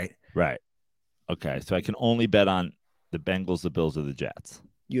favorites, right? Right. Okay, so I can only bet on the Bengals, the Bills, or the Jets.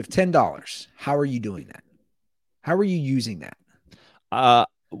 You have $10. How are you doing that? How are you using that?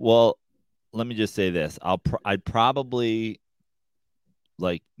 Well, let me just say this. I'd probably,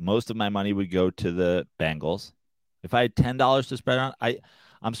 like, most of my money would go to the Bengals. If I had $10 to spread on,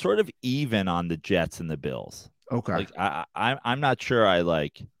 I'm sort of even on the Jets and the Bills. Okay. Like I'm not sure I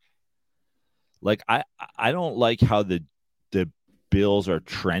like I don't like how the Bills are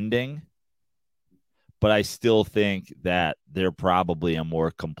trending, but I still think that they're probably a more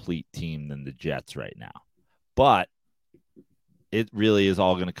complete team than the Jets right now. But it really is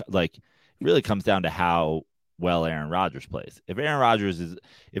all going to it really comes down to how well Aaron Rodgers plays. If Aaron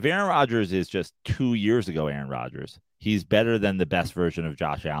Rodgers is just 2 years ago Aaron Rodgers, he's better than the best version of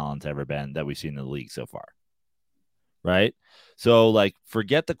Josh Allen's ever been that we've seen in the league so far. Right? So, like,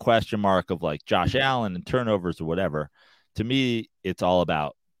 forget the question mark of, like, Josh Allen and turnovers or whatever. To me, it's all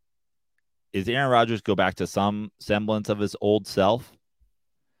about, is Aaron Rodgers go back to some semblance of his old self?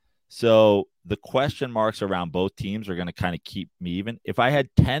 So the question marks around both teams are going to kind of keep me even. If I had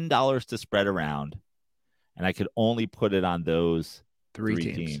 $10 to spread around and I could only put it on those three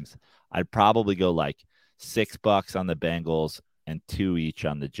teams, I'd probably go like $6 on the Bengals and $2 each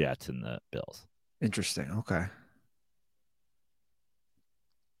on the Jets and the Bills. Interesting. Okay.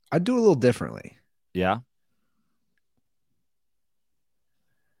 I'd do a little differently. Yeah.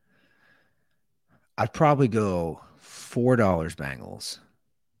 I'd probably go $4 Bengals.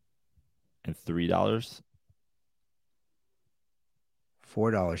 And $3?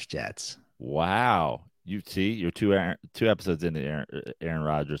 $4 Jets. Wow. You see, you're two episodes into Aaron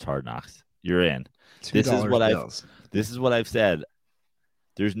Rodgers Hard Knocks. You're in. This is what I've said.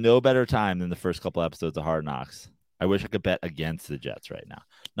 There's no better time than the first couple episodes of Hard Knocks. I wish I could bet against the Jets right now.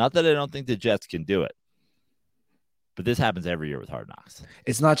 Not that I don't think the Jets can do it, but this happens every year with Hard Knocks.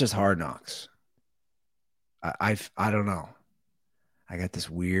 It's not just Hard Knocks. I don't know. I got this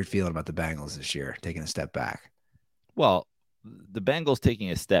weird feeling about the Bengals this year, taking a step back. Well, the Bengals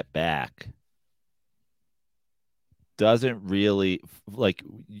taking a step back doesn't really, like,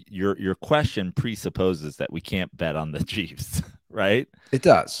 your question presupposes that we can't bet on the Chiefs, right? It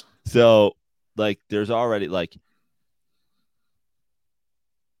does. So, like, there's already, like,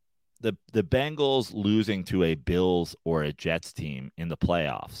 the Bengals losing to a Bills or a Jets team in the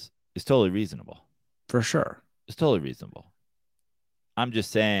playoffs is totally reasonable. For sure. It's totally reasonable. I'm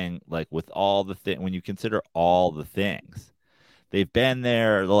just saying, like, with all the when you consider all the things, they've been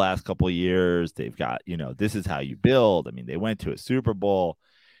there the last couple of years. They've got, this is how you build. I mean, they went to a Super Bowl.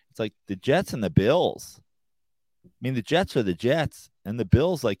 It's like the Jets and the Bills. I mean, the Jets are the Jets, and the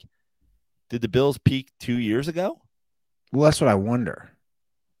Bills, like, did the Bills peak 2 years ago? Well, that's what I wonder.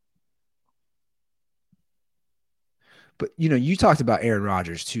 But, you talked about Aaron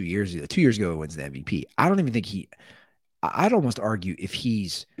Rodgers 2 years ago. 2 years ago, he wins the MVP. I don't even think I'd almost argue if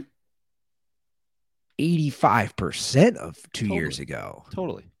he's 85% of 2 years ago.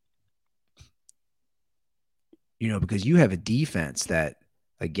 Totally. Because you have a defense that,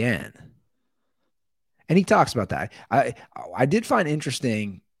 again, and he talks about that. I did find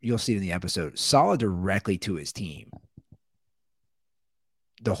interesting, you'll see it in the episode, Saleh directly to his team.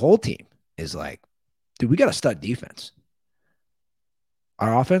 The whole team is like, dude, we got a stud defense.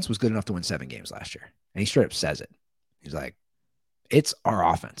 Our offense was good enough to win 7 games last year. And he straight up says it. He's like, it's our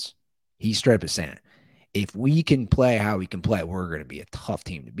offense. He straight up is saying it. If we can play how we can play, we're going to be a tough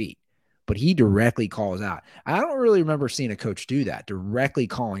team to beat. But he directly calls out. I don't really remember seeing a coach do that, directly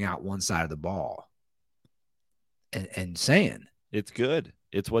calling out one side of the ball and saying. It's good.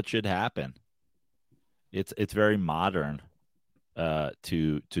 It's what should happen. It's very modern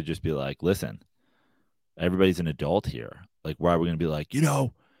to just be like, listen, everybody's an adult here. Like, why are we going to be like,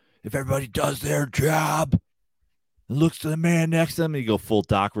 if everybody does their job and looks to the man next to them, and you go full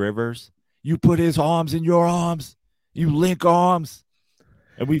Doc Rivers, you put his arms in your arms, you link arms,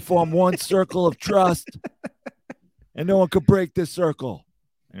 and we form one circle of trust, and no one could break this circle.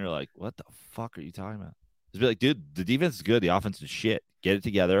 And you're like, what the fuck are you talking about? Just be like, dude, the defense is good. The offense is shit. Get it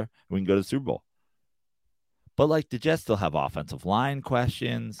together. And we can go to the Super Bowl. But, like, the Jets still have offensive line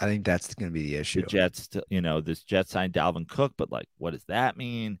questions. I think that's going to be the issue. The Jets, this Jets signed Dalvin Cook, but, like, what does that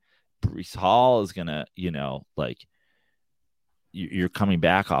mean? Breece Hall is going to, like, you're coming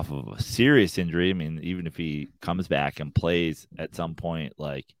back off of a serious injury. I mean, even if he comes back and plays at some point,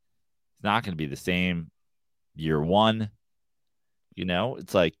 like, it's not going to be the same year one.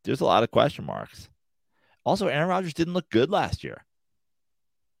 It's like there's a lot of question marks. Also, Aaron Rodgers didn't look good last year.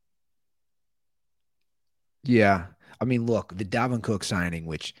 Yeah. I mean, look, the Dalvin Cook signing,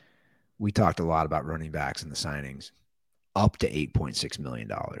 which we talked a lot about running backs and the signings, up to $8.6 million.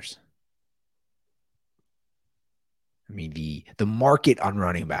 I mean, the market on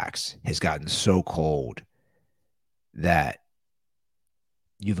running backs has gotten so cold that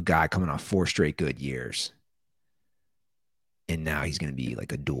you have a guy coming off 4 straight good years, and now he's going to be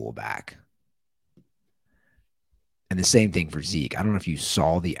like a dual back. And the same thing for Zeke. I don't know if you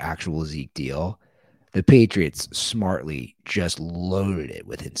saw the actual Zeke deal. The Patriots smartly just loaded it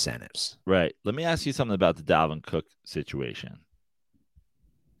with incentives. Right. Let me ask you something about the Dalvin Cook situation.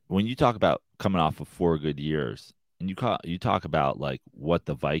 When you talk about coming off of 4 good years, and you talk about, like, what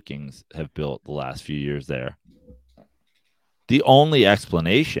the Vikings have built the last few years there, the only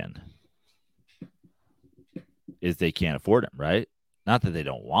explanation is they can't afford him, right? Not that they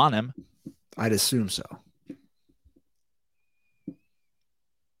don't want him. I'd assume so.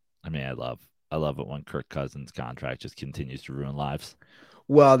 I mean, I love it when Kirk Cousins' contract just continues to ruin lives.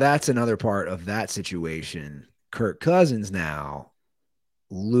 Well, that's another part of that situation. Kirk Cousins now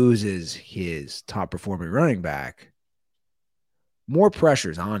loses his top performing running back. More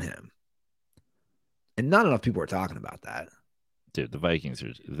pressure's on him. And not enough people are talking about that. Dude, the Vikings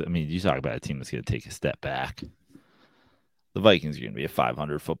are, I mean, you talk about a team that's going to take a step back. The Vikings are going to be a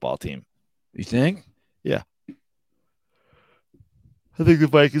 500 football team. You think? Yeah. I think the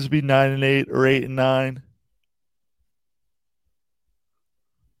Vikings will be 9-8 or 8-9.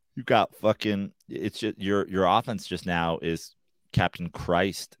 You got fucking, it's just your offense just now is Captain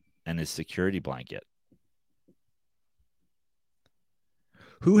Christ and his security blanket.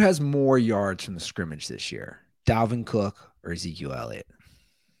 Who has more yards from the scrimmage this year? Dalvin Cook or Ezekiel Elliott?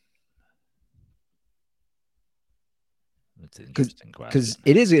 That's an interesting question. Because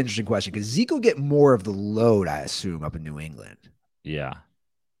it is an interesting question. Because Zeke will get more of the load, I assume, up in New England. Yeah.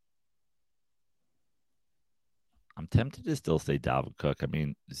 I'm tempted to still say Dalvin Cook. I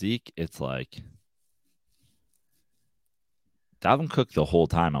mean, Zeke, it's like Dalvin Cook the whole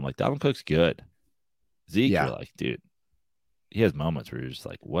time. I'm like, Dalvin Cook's good. Zeke, you're like, dude, he has moments where you're just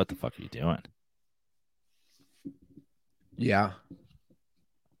like, what the fuck are you doing? Yeah.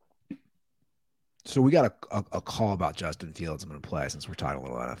 So we got a call about Justin Fields I'm going to play since we're talking a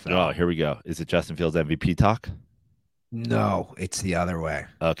little NFL. Oh, here we go. Is it Justin Fields MVP talk? No, it's the other way.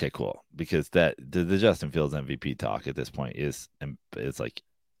 Okay, cool. Because the Justin Fields MVP talk at this point is like,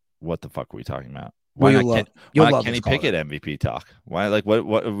 what the fuck are we talking about? Why Well, not? you'll Why not love Kenny this call. Pickett MVP talk? Why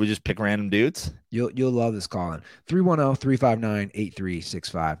what we just pick random dudes? You'll love this call in.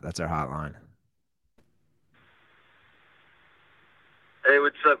 310-359-8365. That's our hotline. Hey,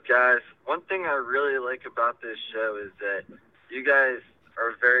 what's up, guys? One thing I really like about this show is that you guys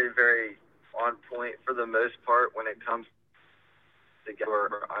are very, very on point for the most part when it comes to guys who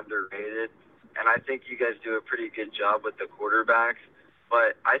are underrated. And I think you guys do a pretty good job with the quarterbacks.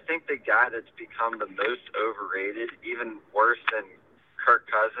 But I think the guy that's become the most overrated, even worse than Kirk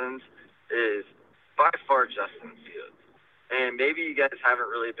Cousins, is by far Justin Fields. And maybe you guys haven't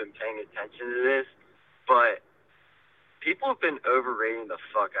really been paying attention to this, but people have been overrating the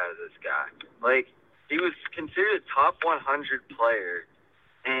fuck out of this guy. Like, he was considered a top 100 player,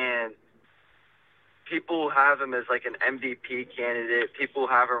 and people have him as like an MVP candidate. People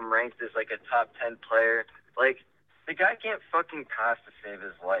have him ranked as like a top 10 player. Like, the guy can't fucking pass to save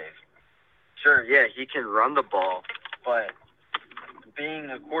his life. Sure, yeah, he can run the ball, but being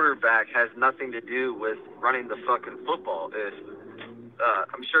a quarterback has nothing to do with running the fucking football.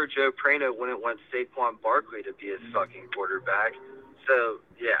 I'm sure Joe Prano wouldn't want Saquon Barkley to be his fucking quarterback. So,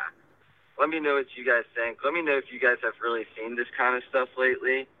 yeah. Let me know what you guys think. Let me know if you guys have really seen this kind of stuff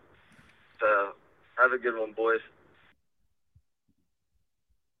lately. So, have a good one, boys.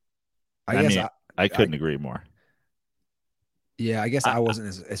 I couldn't agree more. Yeah, I guess I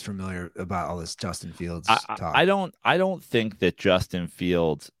wasn't as familiar about all this Justin Fields talk. I don't think that Justin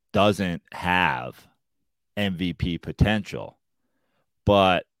Fields doesn't have MVP potential,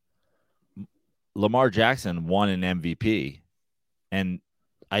 but Lamar Jackson won an MVP, and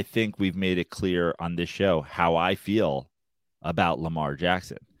I think we've made it clear on this show how I feel about Lamar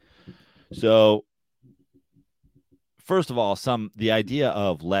Jackson. So, first of all, the idea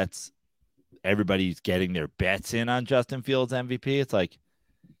of everybody's getting their bets in on Justin Fields MVP. It's like,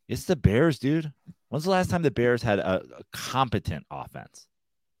 it's the Bears, dude. When's the last time the Bears had a competent offense?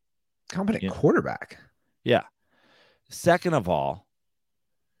 Competent quarterback. Yeah. Second of all,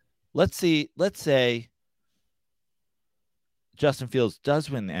 let's say Justin Fields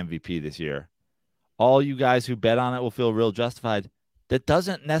does win the MVP this year. All you guys who bet on it will feel real justified. That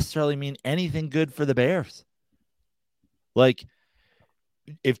doesn't necessarily mean anything good for the Bears. Like,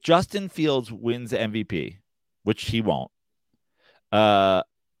 if Justin Fields wins the MVP, which he won't,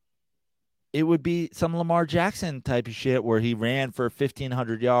 it would be some Lamar Jackson type of shit where he ran for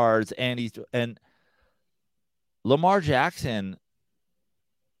 1,500 yards and Lamar Jackson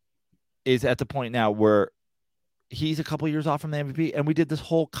is at the point now where he's a couple years off from the MVP, and we did this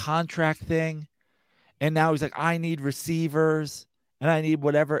whole contract thing, and now he's like, I need receivers and I need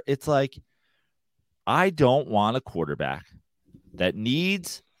whatever. It's like, I don't want a quarterback that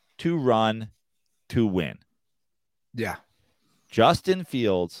needs to run to win. Yeah. Justin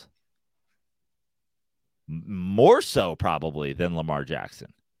Fields, more so probably than Lamar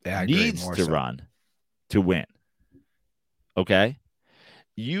Jackson, needs to run to win. Okay?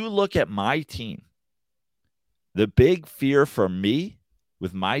 You look at my team. The big fear for me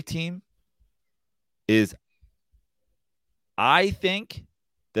with my team is I think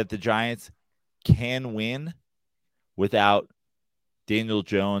that the Giants can win without Daniel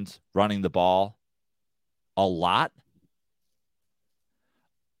Jones running the ball a lot.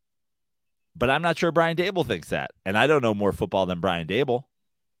 But I'm not sure Brian Daboll thinks that. And I don't know more football than Brian Daboll.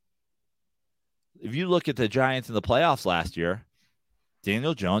 If you look at the Giants in the playoffs last year,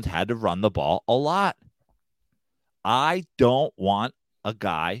 Daniel Jones had to run the ball a lot. I don't want a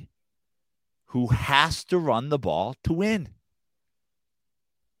guy who has to run the ball to win.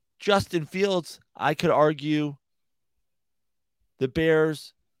 Justin Fields, I could argue the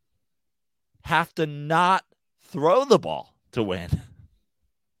Bears have to not throw the ball to win.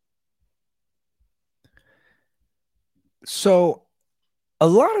 So a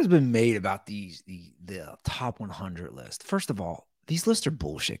lot has been made about the top 100 list. First of all, these lists are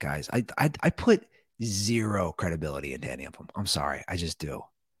bullshit, guys. I put zero credibility into any of them. I'm sorry. I just do.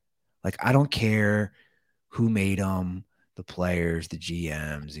 Like, I don't care who made them, the players, the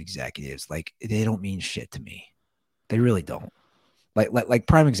GMs, executives. Like, they don't mean shit to me. They really don't. Like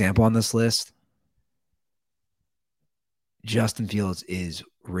prime example on this list, Justin Fields is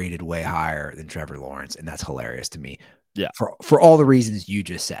rated way higher than Trevor Lawrence, and that's hilarious to me. Yeah. For all the reasons you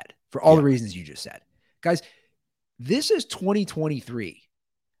just said. For all the reasons you just said. Guys, this is 2023.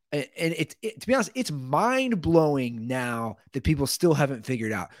 And to be honest, it's mind-blowing now that people still haven't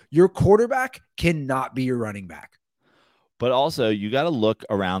figured out. Your quarterback cannot be your running back. But also, you got to look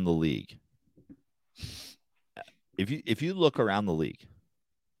around the league. If you look around the league,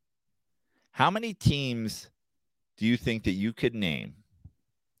 how many teams do you think that you could name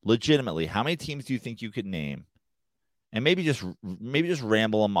legitimately, how many teams do you think you could name? And maybe just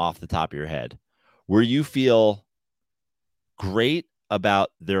ramble them off the top of your head, where you feel great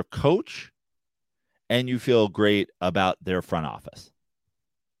about their coach and you feel great about their front office.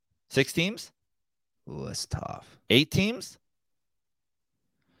 6 teams? Ooh, that's tough. 8 teams?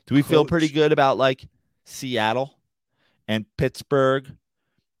 Do we feel pretty good about like Seattle and Pittsburgh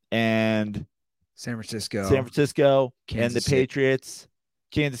and San Francisco, and the Patriots,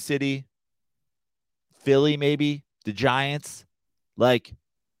 Kansas City, Philly, maybe the Giants? Like,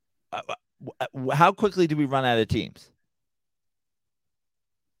 how quickly do we run out of teams?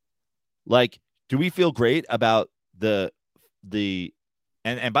 Like, do we feel great about the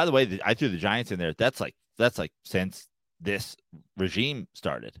and by the way, I threw the Giants in there. That's like since this regime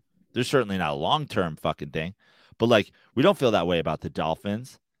started. There's certainly not a long-term fucking thing, but like we don't feel that way about the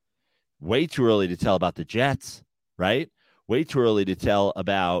Dolphins. Way too early to tell about the Jets, right? Way too early to tell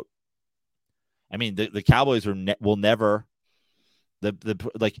about. I mean, the Cowboys will never.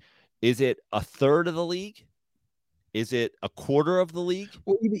 Like, is it a third of the league? Is it a quarter of the league?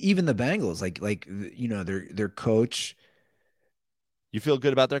 Well, even the Bengals, like you know, their coach. You feel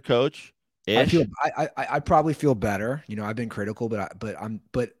good about their coach? I probably feel better. You know, I've been critical, but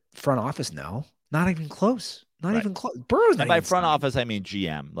front office, no, not even close. Not even close. Burrow's not. And by front office, I mean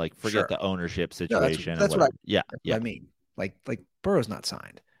GM. Like, forget the ownership situation. That's what I I mean. Like Burrow's not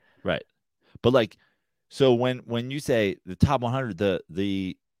signed. Right. But like, so when you say the top 100,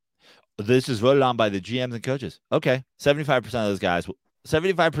 this is voted on by the GMs and coaches. Okay, 75% of those guys,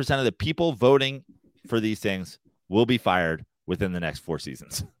 75% of the people voting for these things will be fired within the next 4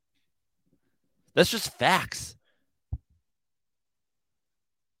 seasons. That's just facts.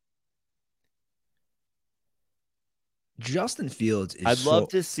 Justin Fields is. I'd love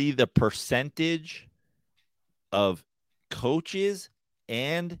to see the percentage of coaches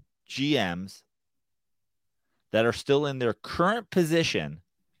and GMs that are still in their current position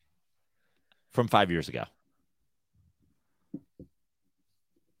from 5 years ago.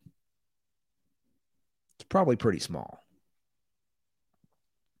 It's probably pretty small.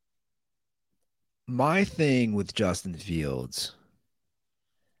 My thing with Justin Fields,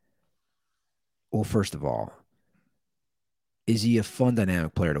 well, first of all, is he a fun,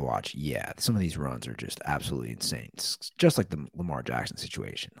 dynamic player to watch? Yeah. Some of these runs are just absolutely insane. It's just like the Lamar Jackson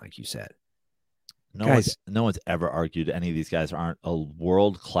situation, like you said. No one's ever argued any of these guys aren't a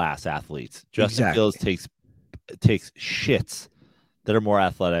world-class athletes. Justin Fields takes shits that are more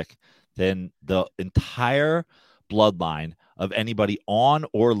athletic than the entire bloodline of anybody on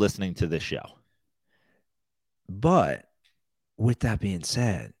or listening to this show. But with that being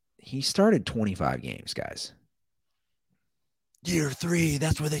said, he started 25 games, guys. Year 3,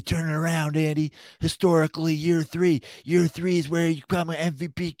 that's where they turn it around, Andy. Historically, year 3 is where you become an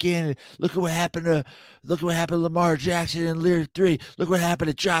MVP candidate. Look at what happened to Lamar Jackson in year 3. Look what happened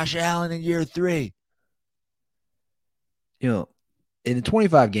to Josh Allen in year 3. You know, in the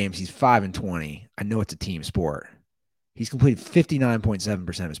 25 games, he's 5-20. I know it's a team sport. He's completed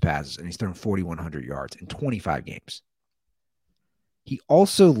 59.7% of his passes, and he's thrown 4,100 yards in 25 games. He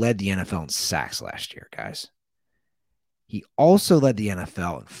also led the NFL in sacks last year, guys. He also led the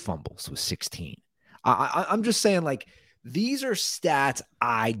NFL in fumbles with 16. I'm just saying, like, these are stats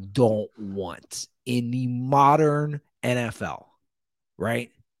I don't want in the modern NFL,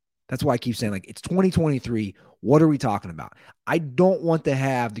 right? That's why I keep saying, like, it's 2023. What are we talking about? I don't want to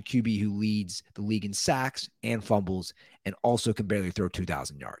have the QB who leads the league in sacks and fumbles and also can barely throw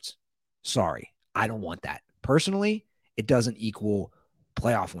 2,000 yards. Sorry, I don't want that. Personally, it doesn't equal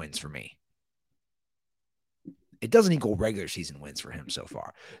playoff wins for me. It doesn't equal regular season wins for him so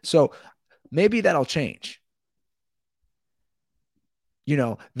far. So maybe that'll change. You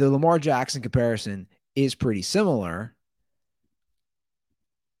know, the Lamar Jackson comparison is pretty similar,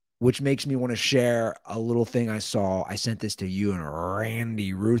 which makes me want to share a little thing I saw. I sent this to you and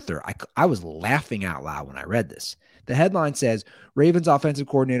Randy Ruther. I was laughing out loud when I read this. The headline says, Ravens offensive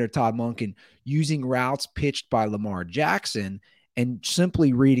coordinator Todd Monken using routes pitched by Lamar Jackson, and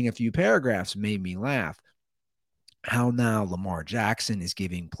simply reading a few paragraphs made me laugh. How now Lamar Jackson is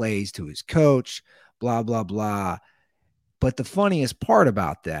giving plays to his coach, blah, blah, blah. But the funniest part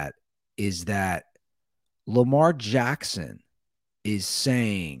about that is that Lamar Jackson is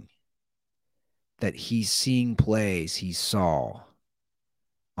saying that he's seeing plays he saw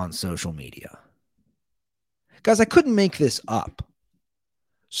on social media. Guys, I couldn't make this up.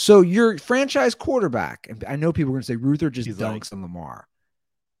 So your franchise quarterback, and I know people are going to say Ruther just dunks on Lamar.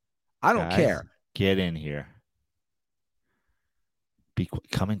 I don't care. Get in here. Be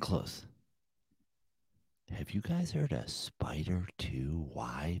coming close. Have you guys heard of Spider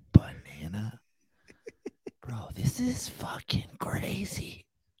 2Y banana? Bro, this is fucking crazy.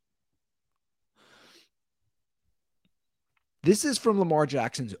 This is from Lamar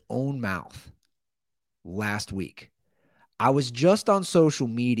Jackson's own mouth last week. I was just on social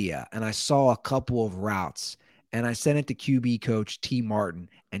media and I saw a couple of routes and I sent it to QB coach T. Martin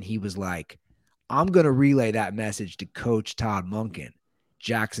and he was like, I'm going to relay that message to Coach Todd Monken.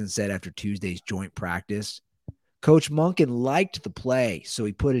 Jackson said after Tuesday's joint practice. Coach Monken liked the play, so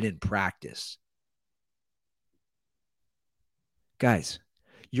he put it in practice. Guys,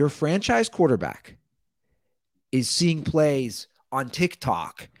 your franchise quarterback is seeing plays on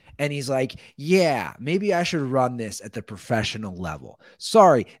TikTok and he's like, yeah, maybe I should run this at the professional level.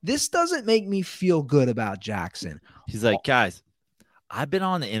 Sorry, this doesn't make me feel good about Jackson. He's like, guys, I've been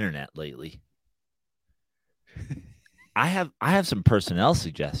on the internet lately. I have some personnel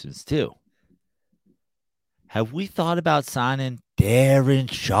suggestions too. Have we thought about signing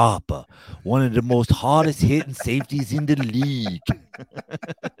Darren Sharper, one of the most hardest hitting safeties in the league?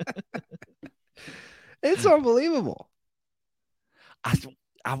 It's unbelievable.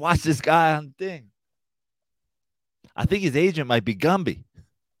 I watched this guy on the thing. I think his agent might be Gumby.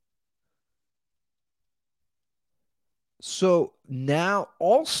 So now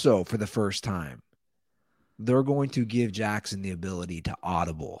also for the first time, they're going to give Jackson the ability to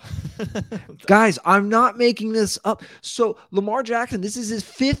audible. Guys, I'm not making this up. So Lamar Jackson, this is his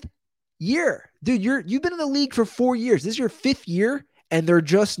 5th year. Dude, you've been in the league for 4 years. This is your 5th year, and they're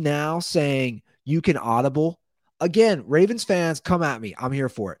just now saying you can audible. Again, Ravens fans, come at me. I'm here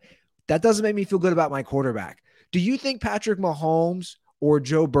for it. That doesn't make me feel good about my quarterback. Do you think Patrick Mahomes or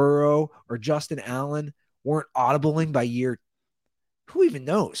Joe Burrow or Justin Allen weren't audibling by year? Who even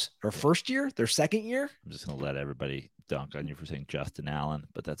knows? Their first year? Their second year? I'm just going to let everybody dunk on you for saying Justin Allen,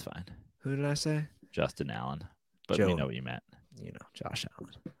 but that's fine. Who did I say? Justin Allen. But Joe, we know what you meant. You know, Josh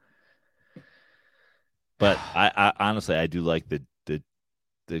Allen. But I honestly, I do like the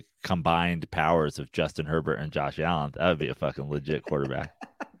combined powers of Justin Herbert and Josh Allen. That would be a fucking legit quarterback.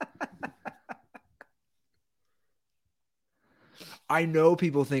 I know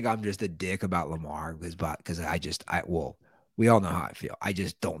people think I'm just a dick about Lamar because we all know how I feel. I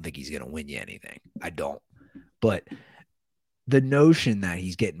just don't think he's going to win you anything. I don't. But the notion that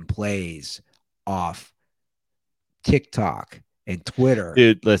he's getting plays off TikTok and Twitter.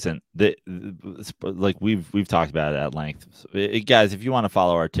 Dude, listen, like we've talked about it at length. Guys, if you want to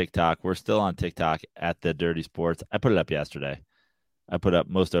follow our TikTok, we're still on TikTok at The Dirty Sports. I put it up yesterday. I put up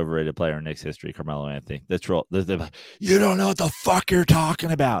most overrated player in Knicks history, Carmelo Anthony. That's troll. You don't know what the fuck you're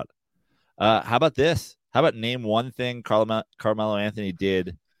talking about. How about this? How about name one thing Carmelo Anthony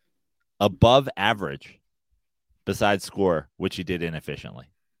did above average besides score, which he did inefficiently?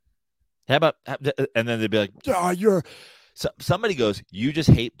 How about, and then they'd be like, oh, you're, so somebody goes, you just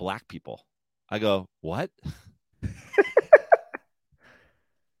hate black people. I go, what?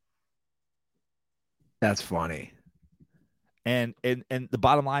 That's funny. And the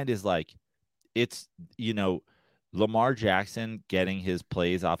bottom line is like, it's, Lamar Jackson getting his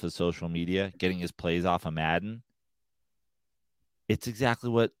plays off of social media, getting his plays off of Madden. It's exactly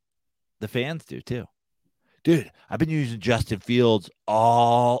what the fans do too. Dude, I've been using Justin Fields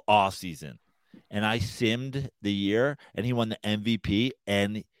all offseason, and I simmed the year, and he won the MVP,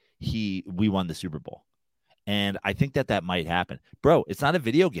 and we won the Super Bowl. And I think that might happen. Bro, it's not a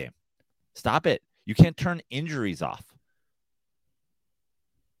video game. Stop it. You can't turn injuries off.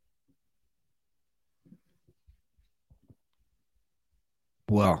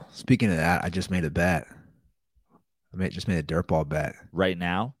 Well, speaking of that, I just made a bet. Just made a dirtball bet. Right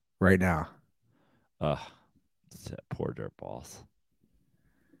now? Right now. Ugh. Poor dirt balls.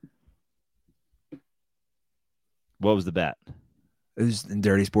 What was the bet? It was in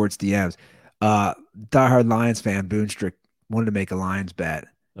Dirty Sports DMs. Diehard Lions fan Boonstrick wanted to make a Lions bet.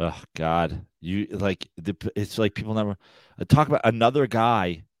 Oh God, it's like people never talk about another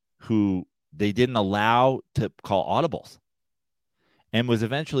guy who they didn't allow to call audibles, and was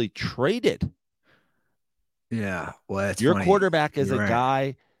eventually traded. Yeah, well, that's your funny. quarterback is You're a right.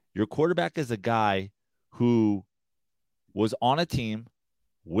 guy. Your quarterback is a guy who was on a team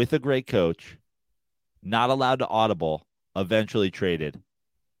with a great coach, not allowed to audible, eventually traded.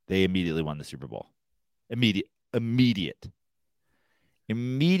 They immediately won the Super Bowl. Immediately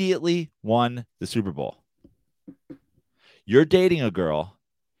won the Super Bowl. You're dating a girl.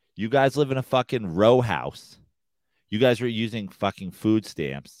 You guys live in a fucking row house. You guys are using fucking food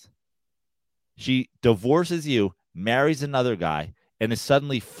stamps. She divorces you, marries another guy, and is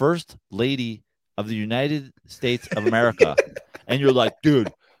suddenly first lady of the United States of America. And you're like,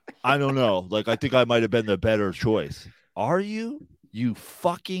 dude, I don't know. Like, I think I might have been the better choice. Are you? You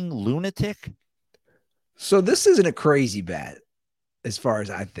fucking lunatic. So this isn't a crazy bet, as far as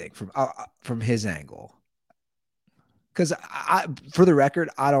I think from his angle. Because for the record,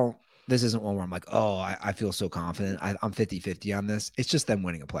 I don't. This isn't one where I'm like, oh, I feel so confident. I'm 50-50 on this. It's just them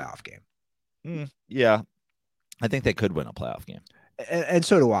winning a playoff game. Yeah, I think they could win a playoff game. And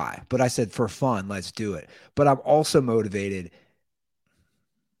so do I. But I said for fun, let's do it. But I'm also motivated.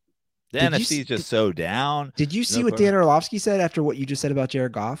 The NFC is just so down. Did you see what Dan Orlovsky said after what you just said about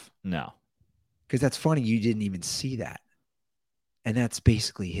Jared Goff? No. Because that's funny. You didn't even see that. And that's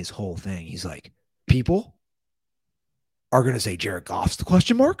basically his whole thing. He's like, people are going to say Jared Goff's the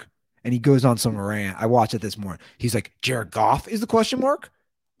question mark? And he goes on some rant. I watched it this morning. He's like, Jared Goff is the question mark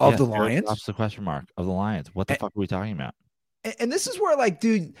of the Lions? Goff's the question mark of the Lions. What the fuck are we talking about? And this is where, like,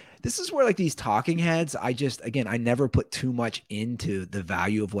 dude, this is where, like, these talking heads, I never put too much into the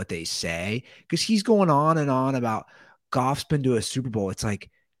value of what they say, because he's going on and on about Goff's been to a Super Bowl. It's like,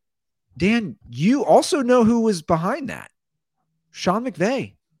 Dan, you also know who was behind that. Sean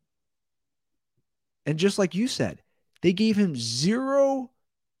McVay. And just like you said, they gave him zero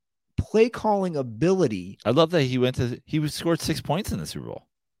play calling ability. I love that he scored 6 points in the Super Bowl.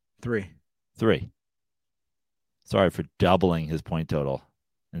 3. Sorry for doubling his point total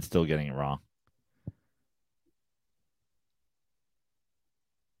and still getting it wrong.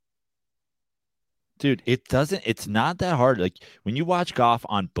 Dude, it's not that hard. Like, when you watch Goff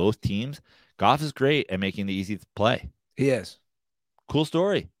on both teams, Goff is great at making the easy play. He is. Cool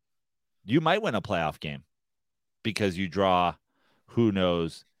story. You might win a playoff game because you draw who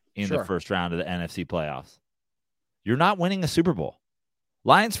knows in the first round of the NFC playoffs. You're not winning a Super Bowl.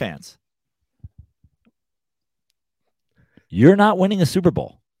 Lions fans, you're not winning a Super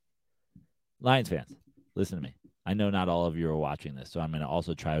Bowl. Lions fans, listen to me. I know not all of you are watching this, so I'm going to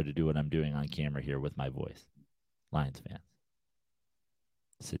also try to do what I'm doing on camera here with my voice. Lions fans,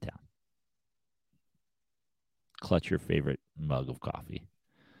 sit down. Clutch your favorite mug of coffee.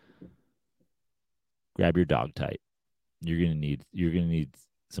 Grab your dog tight. You're gonna need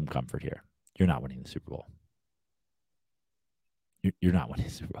some comfort here. You're not winning the Super Bowl. You're not winning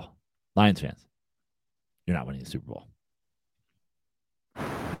the Super Bowl. Lions fans, you're not winning the Super Bowl.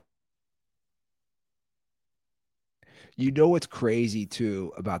 You know what's crazy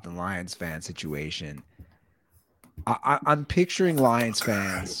too about the Lions fan situation? I'm picturing Lions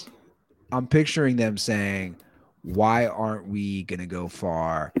fans. I'm picturing them saying, why aren't we going to go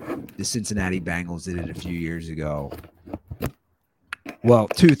far? The Cincinnati Bengals did it a few years ago. Well,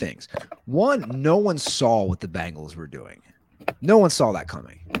 two things. One, no one saw what the Bengals were doing. No one saw that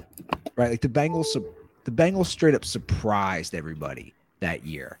coming, right? Like the Bengals straight up surprised everybody that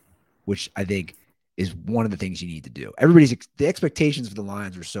year, which I think is one of the things you need to do. The expectations for the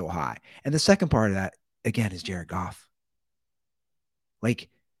Lions were so high. And the second part of that, again, is Jared Goff. Like,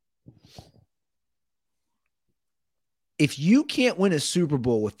 if you can't win a Super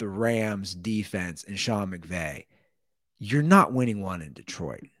Bowl with the Rams defense and Sean McVay, you're not winning one in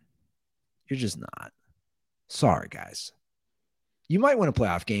Detroit. You're just not. Sorry, guys. You might win a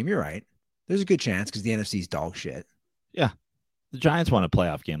playoff game. You're right. There's a good chance because the NFC's dog shit. Yeah. The Giants won a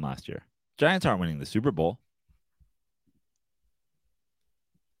playoff game last year. Giants aren't winning the Super Bowl.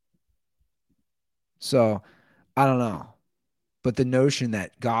 So, I don't know. But the notion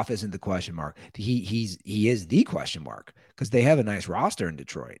that Goff isn't the question mark, he is the question mark because they have a nice roster in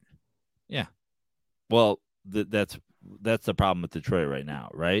Detroit. Yeah. Well, that's the problem with Detroit right now,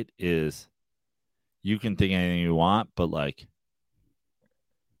 right? Is you can think anything you want, but like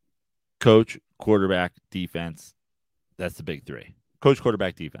coach, quarterback, defense, that's the big three. Coach,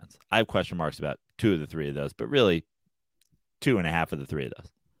 quarterback, defense. I have question marks about 2 of the 3 of those, but really 2.5 of the 3 of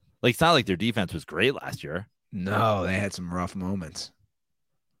those. Like, it's not like their defense was great last year. No, they had some rough moments.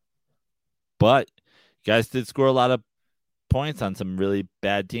 But you guys did score a lot of points on some really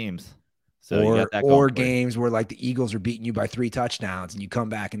bad teams. So you got that or games where like the Eagles are beating you by 3 touchdowns and you come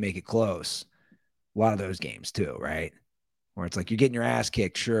back and make it close. A lot of those games too, right? Where it's like you're getting your ass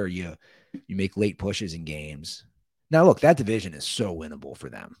kicked. Sure, you make late pushes in games. Now, look, that division is so winnable for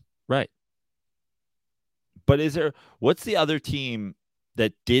them. Right. But what's the other team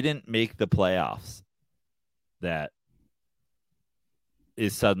that didn't make the playoffs that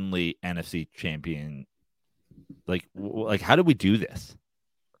is suddenly NFC champion? Like how do we do this?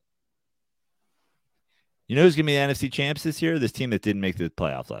 You know who's going to be the NFC champs this year? This team that didn't make the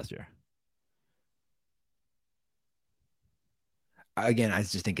playoffs last year. Again, I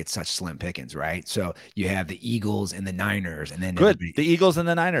just think it's such slim pickings, right? So you have the Eagles and the Niners, and then the Eagles and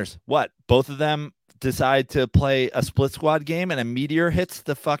the Niners. What? Both of them decide to play a split squad game and a meteor hits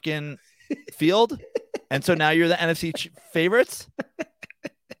the fucking field, and so now you're the NFC favorites.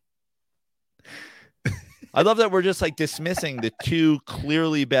 I love that we're just like dismissing the two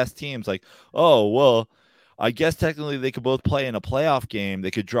clearly best teams. Like, oh, well, I guess technically they could both play in a playoff game.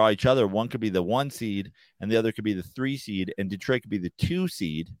 They could draw each other. One could be the 1 seed and the other could be the 3 seed, and Detroit could be the 2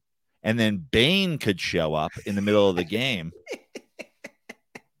 seed. And then Bane could show up in the middle of the game.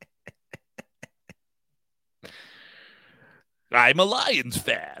 I'm a Lions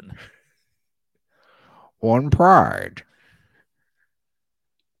fan. On pride.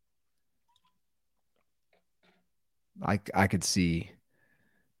 I could see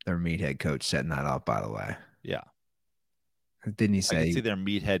their meathead coach setting that up, by the way. Yeah. Didn't he say? I could see their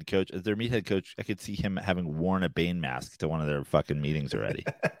meathead coach. As their meathead coach, I could see him having worn a Bane mask to one of their fucking meetings already.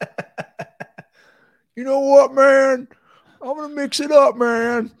 You know what, man? I'm going to mix it up,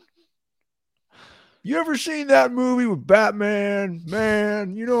 man. You ever seen that movie with Batman?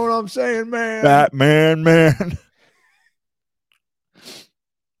 Man, you know what I'm saying, man? Batman, man.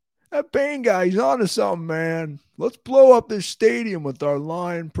 That Bane guy, he's onto something, man. Let's blow up this stadium with our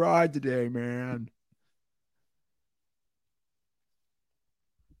Lion pride today, man.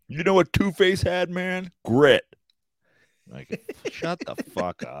 You know what Two-Face had, man? Grit. Like, shut the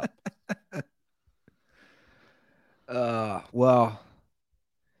fuck up. Well,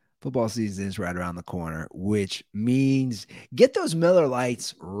 football season is right around the corner, which means get those Miller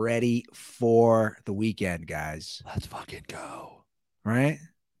Lights ready for the weekend, guys. Let's fucking go. Right?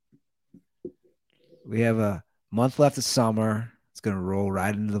 We have a month left of summer. It's going to roll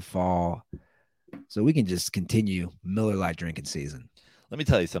right into the fall. So we can just continue Miller Lite drinking season. Let me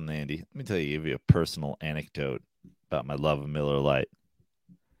tell you something, Andy. Let me give you a personal anecdote about my love of Miller Lite.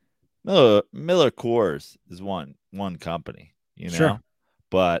 Miller Coors is one company, you know, Sure.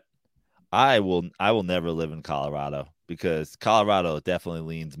 But I will never live in Colorado because Colorado definitely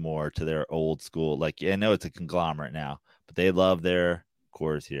leans more to their old school. Like, I know it's a conglomerate now, but they love their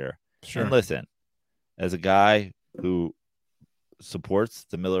Coors here. Sure. And listen, as a guy who supports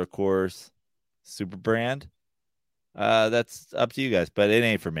the Miller Coors super brand, that's up to you guys, but it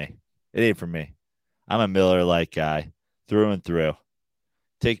ain't for me. It ain't for me. I'm a Miller Lite guy through and through.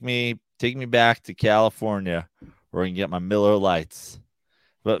 Take me back to California where I can get my Miller Lights.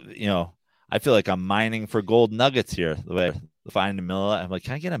 But, you know, I feel like I'm mining for gold nuggets here. The way I find a Miller Lite, I'm like,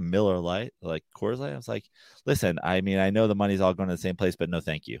 can I get a Miller Lite? Like Coors Light? I was like, listen, I mean, I know the money's all going to the same place, but no,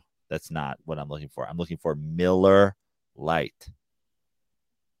 thank you. That's not what I'm looking for. I'm looking for Miller Lite.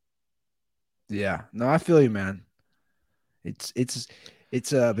 Yeah. No, I feel you, man. It's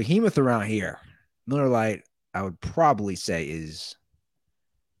a behemoth around here. Miller Lite, I would probably say, is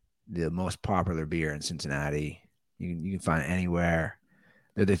the most popular beer in Cincinnati. You can find it anywhere.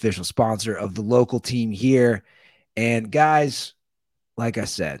 They're the official sponsor of the local team here. And guys, like I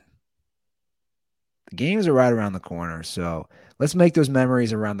said, the games are right around the corner. So let's make those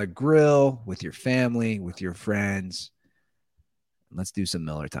memories around the grill with your family, with your friends. Let's do some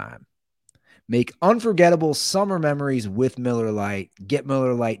Miller time. Make unforgettable summer memories with Miller Lite. Get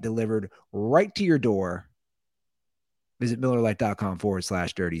Miller Lite delivered right to your door. Visit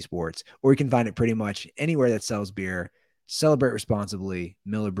MillerLite.com/dirty sports, or you can find it pretty much anywhere that sells beer. Celebrate responsibly.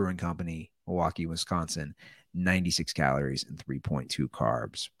 Miller Brewing Company, Milwaukee, Wisconsin. 96 calories and 3.2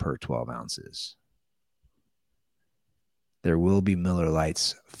 carbs per 12 ounces. There will be Miller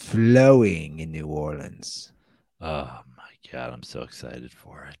Lights flowing in New Orleans. Oh, my God. I'm so excited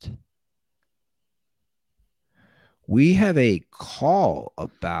for it. We have a call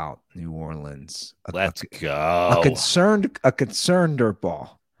about New Orleans. Let's go. A concerned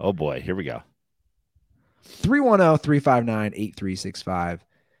dirtball. Oh, boy. Here we go. 310-359-8365.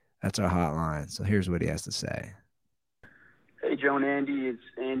 That's our hotline. So here's what he has to say. Hey, Joe and Andy. It's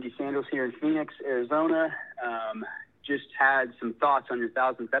Andy Sandals here in Phoenix, Arizona. Just had some thoughts on your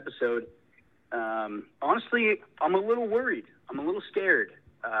 1000th episode. Honestly, I'm a little worried. I'm a little scared.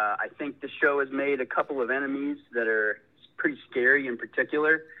 I think the show has made a couple of enemies that are pretty scary in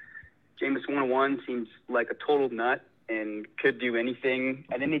particular. Jameis 101 seems like a total nut and could do anything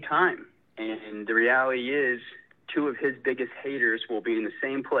at any time. And the reality is, two of his biggest haters will be in the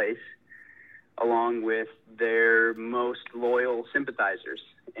same place, along with their most loyal sympathizers.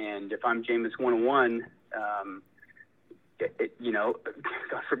 And if I'm Jameis 101, you know,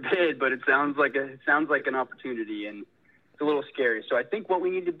 God forbid, but it sounds like an opportunity, and it's a little scary. So I think what we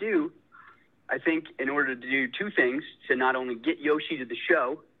need to do, in order to do two things, to not only get Yoshi to the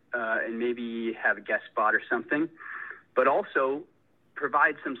show and maybe have a guest spot or something, but also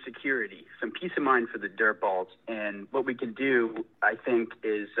provide some security, some peace of mind for the dirtballs. And what we could do, I think,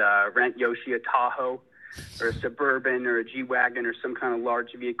 is rent Yoshi a Tahoe or a Suburban or a G-Wagon or some kind of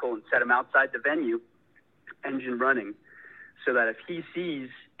large vehicle and set him outside the venue, engine running, so that if he sees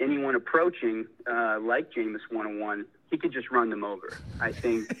anyone approaching like Jameis 101, he could just run them over. I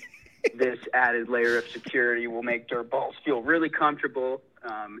think this added layer of security will make dirtballs feel really comfortable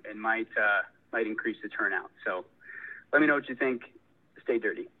and might increase the turnout. So let me know what you think. Stay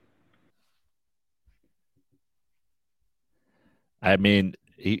dirty. I mean,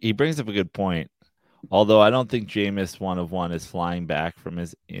 he brings up a good point. Although I don't think Jameis 101 is flying back from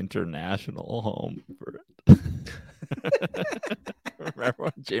his international home for Remember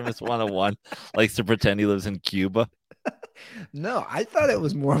when Jameis 101 likes to pretend he lives in Cuba? No, I thought it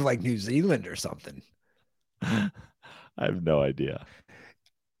was more of like New Zealand or something. I have no idea.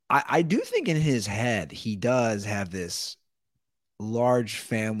 I do think in his head he does have this large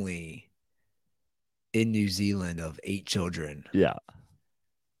family in New Zealand of 8 children. Yeah.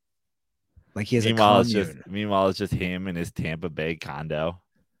 Like he has meanwhile, a commune. Meanwhile, it's just him in his Tampa Bay condo.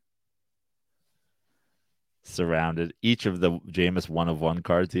 Surrounded. Each of the Jameis 101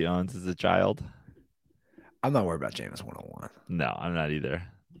 cards he owns as a child. I'm not worried about Jameis 101. No, I'm not either.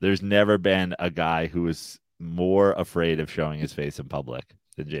 There's never been a guy who was more afraid of showing his face in public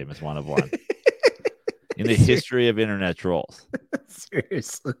than Jameis 101 in the history of internet trolls.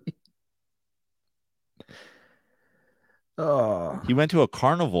 Seriously. Oh. He went to a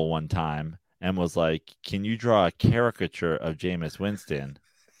carnival one time and was like, "Can you draw a caricature of Jameis Winston?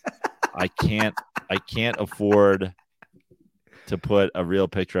 I can't afford to put a real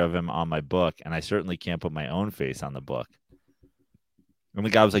picture of him on my book, and I certainly can't put my own face on the book." And the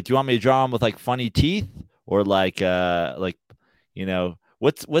guy was like, "Do you want me to draw him with like funny teeth or like you know,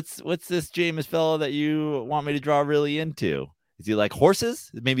 what's this Jameis fellow that you want me to draw really into? Is he like horses?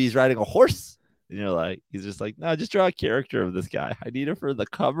 Maybe he's riding a horse." And you're like, he's just like, "No, just draw a character of this guy. I need it for the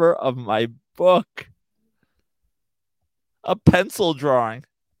cover of my book. A pencil drawing."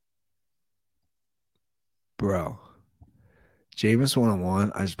 Bro, Jameis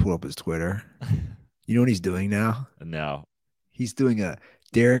 101, I just pulled up his Twitter. You know what he's doing now? No. He's doing a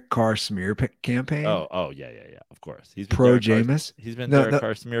Derek Carr smear campaign. Oh, yeah. Of course. He's been Pro Derek Jameis. He's been Derek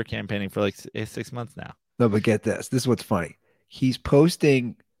Carr smear campaigning for like 6 months now. No, but get this. This is what's funny. He's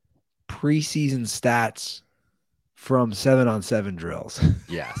posting preseason stats from 7-on-7 drills.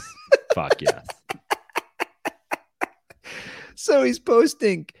 Yes. Fuck yes. So he's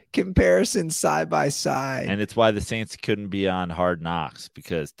posting comparisons side by side. And it's why the Saints couldn't be on Hard Knocks,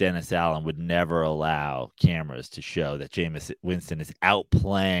 because Dennis Allen would never allow cameras to show that Jameis Winston is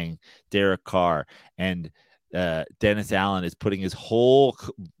outplaying Derek Carr. And Dennis Allen is putting his whole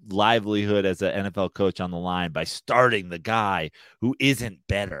livelihood as an NFL coach on the line by starting the guy who isn't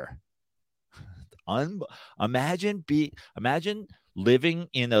better. Imagine living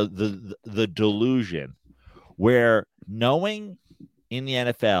in the delusion where knowing in the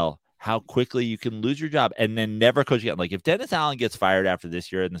NFL how quickly you can lose your job and then never coach again. Like if Dennis Allen gets fired after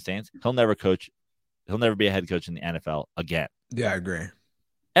this year in the Saints, he'll never coach. He'll never be a head coach in the NFL again. Yeah, I agree.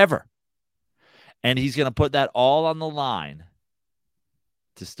 Ever. And he's going to put that all on the line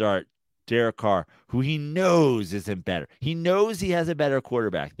to start Derek Carr, who he knows isn't better. He knows he has a better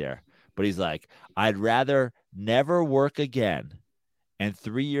quarterback there. But he's like, I'd rather never work again and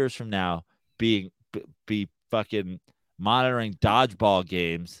 3 years from now be fucking monitoring dodgeball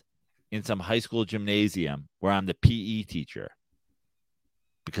games in some high school gymnasium where I'm the PE teacher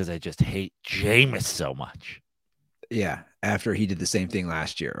because I just hate Jameis so much. Yeah, after he did the same thing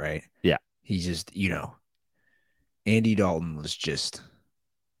last year, right? Yeah. He just, Andy Dalton was just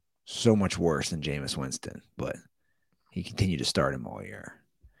so much worse than Jameis Winston, but he continued to start him all year.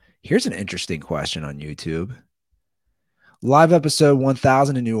 Here's an interesting question on YouTube. Live episode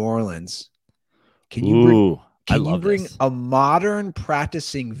 1000 in New Orleans. Can you bring a modern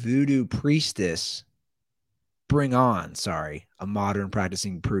practicing voodoo priestess? A modern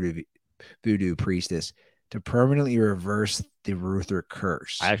practicing voodoo priestess to permanently reverse the Ruther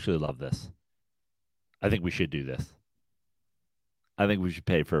curse. I actually love this. I think we should do this. I think we should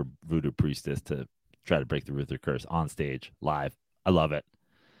pay for a voodoo priestess to try to break the Ruther curse on stage, live. I love it.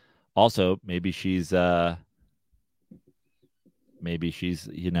 Also, maybe she's a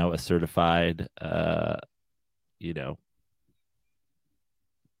certified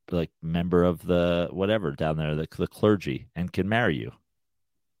like member of the whatever down there, the clergy, and can marry you.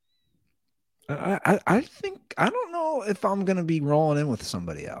 I think, I don't know if I'm going to be rolling in with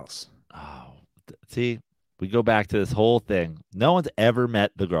somebody else. Oh, see, we go back to this whole thing. No one's ever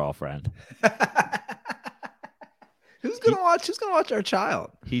met the girlfriend. Who's gonna watch? Who's gonna watch our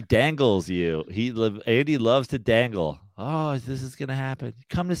child? He dangles you. Andy loves to dangle. Oh, this is gonna happen.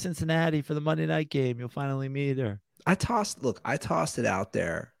 Come to Cincinnati for the Monday night game. You'll finally meet her. I tossed it out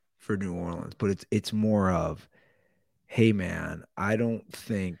there for New Orleans, but it's more of, hey man, I don't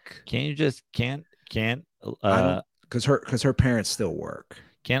think Can't you just can't because her parents still work.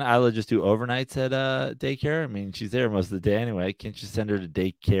 Can't Isla just do overnights at daycare? I mean, she's there most of the day anyway. Can't you send her to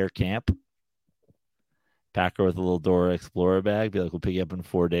daycare camp? Pack her with a little Dora Explorer bag. Be like, we'll pick you up in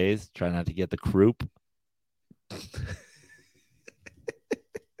 4 days. Try not to get the croup.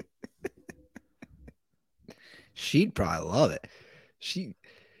 She'd probably love it.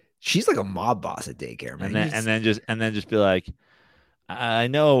 She's like a mob boss at daycare, man. And then just be like, I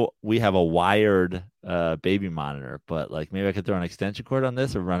know we have a wired baby monitor, but like maybe I could throw an extension cord on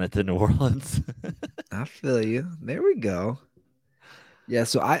this or run it to New Orleans. I feel you. There we go. Yeah,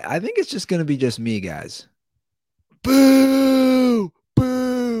 so I think it's just gonna be just me, guys. Boo!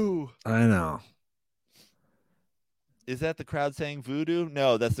 Boo! I know. Is that the crowd saying voodoo?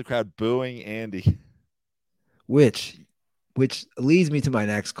 No, that's the crowd booing Andy. Which leads me to my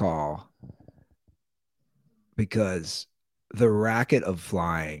next call, because the racket of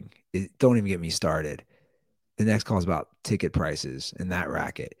flying, don't even get me started. The next call is about ticket prices and that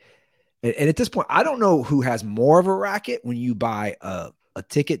racket. And at this point, I don't know who has more of a racket when you buy a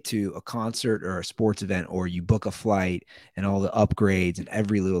ticket to a concert or a sports event, or you book a flight and all the upgrades and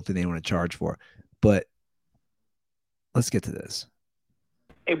every little thing they want to charge for. But let's get to this.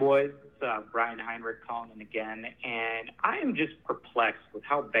 Hey, boys. It's Brian Heinrich calling in again, and I am just perplexed with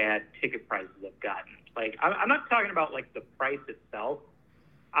how bad ticket prices have gotten. Like, I'm not talking about, like, the price itself.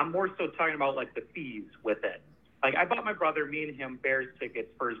 I'm more so talking about, like, the fees with it. Like, I bought my brother, me and him, Bears tickets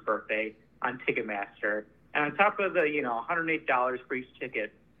for his birthday on Ticketmaster, and on top of the, $108 for each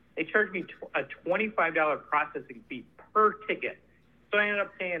ticket, they charged me a $25 processing fee per ticket. So I ended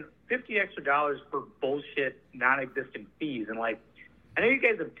up paying $50 extra for bullshit, non-existent fees. And, like, I know you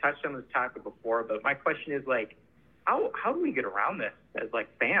guys have touched on this topic before, but my question is, like, how do we get around this as, like,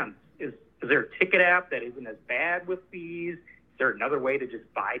 fans? Is there a ticket app that isn't as bad with fees? Is there another way to just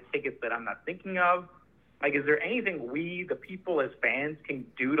buy tickets that I'm not thinking of? Like, is there anything we, the people as fans, can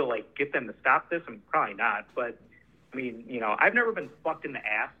do to, like, get them to stop this? I mean, probably not. But, I mean, I've never been fucked in the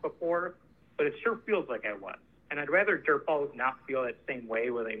ass before, but it sure feels like I was. And I'd rather dirtballs not feel that same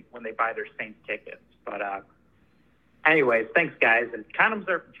way when they buy their Saints tickets. But, anyways, thanks, guys. And condoms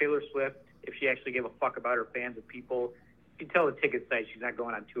are for Taylor Swift. If she actually gave a fuck about her fans and people, you tell the ticket site she's not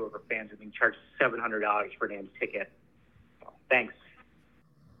going on tour of her fans and being charged $700 for a damn ticket. So, thanks.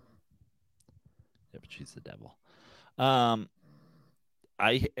 Yeah, but she's the devil.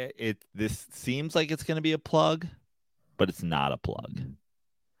 This seems like it's going to be a plug, but it's not a plug.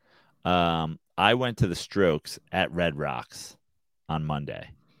 I went to the Strokes at Red Rocks on Monday.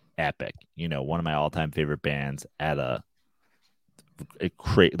 Epic, one of my all-time favorite bands at a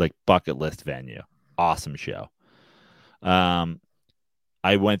bucket list venue. Awesome show. I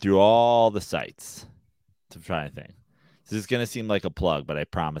went through all the sites to try and think. This is going to seem like a plug, but I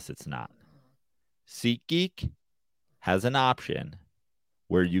promise it's not. SeatGeek has an option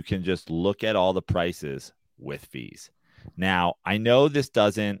where you can just look at all the prices with fees. Now, I know this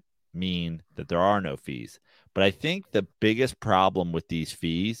doesn't mean that there are no fees, but I think the biggest problem with these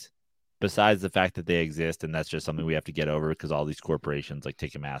fees, besides the fact that they exist, and that's just something we have to get over because all these corporations like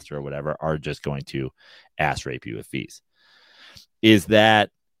Ticketmaster or whatever are just going to ass rape you with fees, is that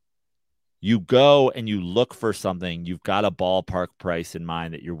you go and you look for something, you've got a ballpark price in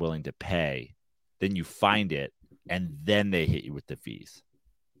mind that you're willing to pay, then you find it, and then they hit you with the fees.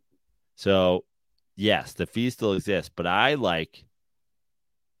 So, yes, the fees still exist, but I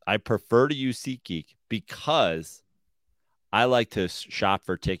prefer to use SeatGeek because I like to shop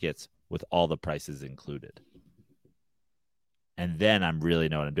for tickets with all the prices included. And then I'm really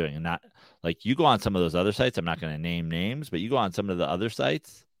know what I'm doing. And not like you go on some of those other sites, I'm not going to name names, but you go on some of the other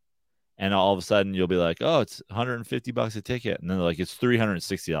sites and all of a sudden you'll be like, oh, it's $150 a ticket. And then they're like, it's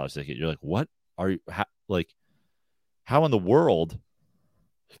 $360 a ticket. You're like, what are you, how in the world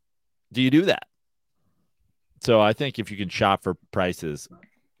do you do that? So I think if you can shop for prices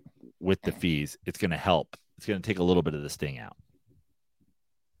with the fees, it's going to help. It's going to take a little bit of the sting out.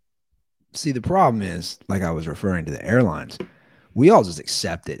 See, the problem is, like I was referring to the airlines, we all just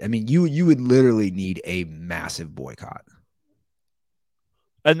accept it. I mean, you would literally need a massive boycott.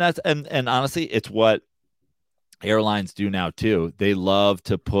 And that's and honestly, it's what airlines do now too. They love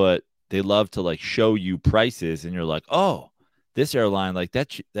to like show you prices, and you're like, oh, this airline, like that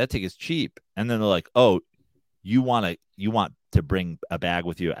ticket's cheap, and then they're like, oh, you want to bring a bag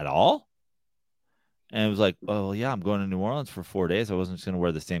with you at all? And it was like, oh, yeah, I'm going to New Orleans for 4 days. I wasn't just going to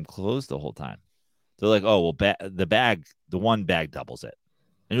wear the same clothes the whole time. They're like, oh, well, the one bag doubles it.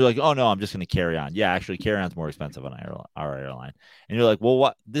 And you're like, oh, no, I'm just going to carry on. Yeah, actually, carry-on's more expensive on our airline. And you're like, well,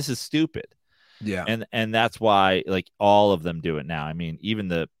 what? This is stupid. Yeah. And that's why, like, all of them do it now. I mean, even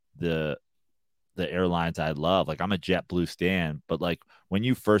the airlines I love, like, I'm a JetBlue stan, but, like, when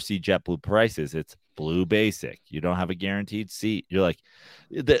you first see JetBlue prices, it's Blue Basic. You don't have a guaranteed seat. You're like,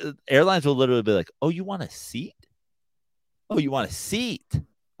 the airlines will literally be like, oh, you want a seat? Oh, you want a seat?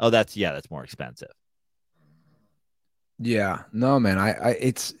 Oh, that's more expensive. Yeah. No, man.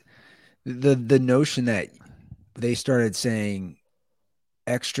 It's the notion that they started saying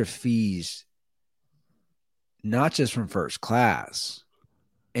extra fees, not just from first class,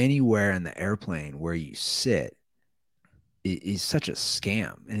 anywhere in the airplane where you sit is such a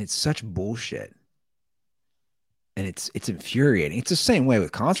scam, and it's such bullshit. And it's infuriating. It's the same way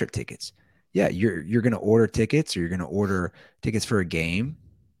with concert tickets. Yeah, you're going to order tickets, or you're going to order tickets for a game.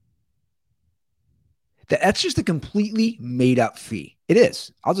 That's just a completely made up fee. It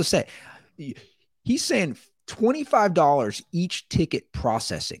is. I'll just say, he's saying $25 each ticket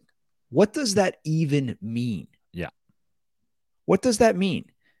processing. What does that even mean? Yeah. What does that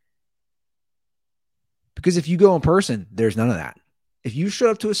mean? Because if you go in person, there's none of that. If you show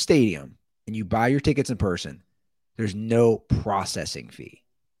up to a stadium and you buy your tickets in person, there's no processing fee.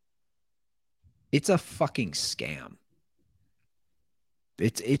 It's a fucking scam.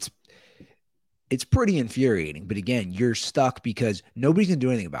 It's pretty infuriating. But again, you're stuck because nobody's going to do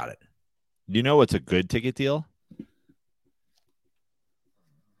anything about it. You know what's a good ticket deal?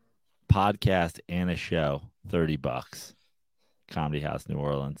 Podcast and a show, $30. Comedy House, New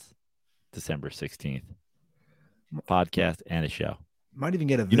Orleans, December 16th. Podcast and a show. Might even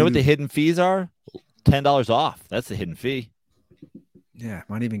get a. You know what the hidden fees are? $10 off. That's the hidden fee. Yeah,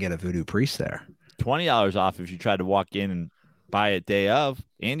 might even get a Voodoo Priest there. $20 off if you try to walk in and buy it day of.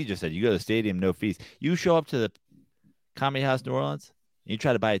 Andy just said you go to the stadium, no fees. You show up to the Comedy House, New Orleans, and you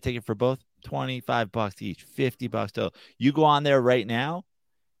try to buy a ticket for both, $25 each, $50 total. You go on there right now,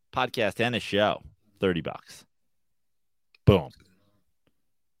 podcast and a show, $30. Boom.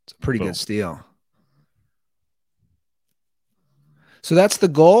 It's a pretty good steal. So that's the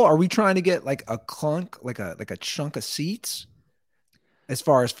goal. Are we trying to get like a clunk, like a chunk of seats as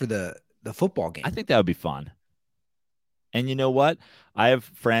far as for the football game? I think that would be fun. And you know what? I have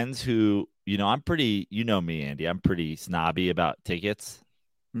friends who, I'm pretty, me, Andy, I'm pretty snobby about tickets.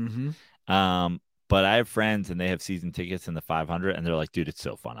 Mm-hmm. But I have friends and they have season tickets in the 500 and they're like, dude, it's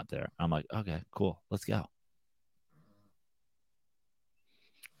so fun up there. I'm like, okay, cool. Let's go.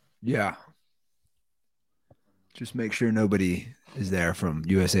 Yeah. Just make sure nobody is there from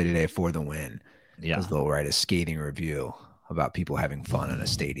USA Today for the win. Yeah. Because they'll write a scathing review about people having fun in a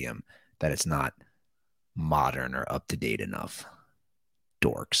stadium that it's not modern or up to date enough.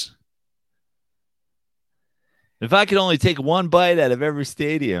 Dorks. If I could only take one bite out of every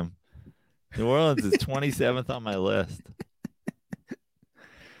stadium, New Orleans is 27th on my list.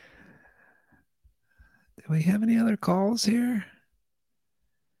 Do we have any other calls here?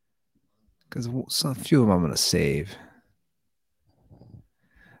 Because a few of them I'm going to save.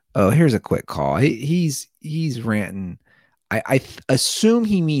 Oh, here's a quick call. He's ranting. I assume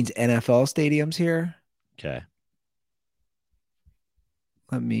he means NFL stadiums here. Okay.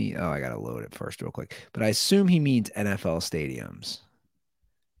 I got to load it first real quick. But I assume he means NFL stadiums.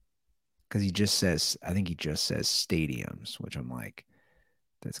 Because I think he just says stadiums, which I'm like,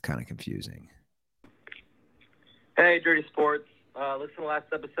 that's kind of confusing. Hey, Dirty Sports. Listen to the last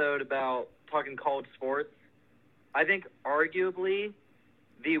episode about talking college sports. I think arguably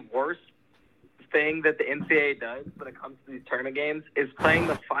the worst thing that the NCAA does when it comes to these tournament games is playing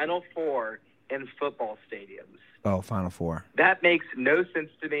the Final Four in football stadiums. Oh, Final Four. That makes no sense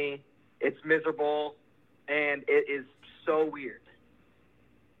to me. It's miserable, and it is so weird.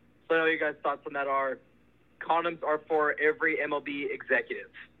 So I know your guys' thoughts on that are. Condoms are for every MLB executive.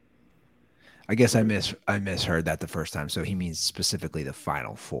 I guess I misheard that the first time. So he means specifically the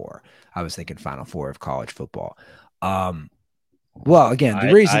Final Four. I was thinking Final Four of college football. Well, again,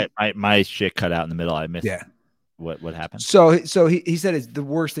 the reason my shit cut out in the middle. I missed. Yeah. What happened? So he said it's the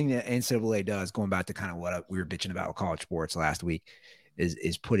worst thing that NCAA does, going back to kind of what we were bitching about with college sports last week,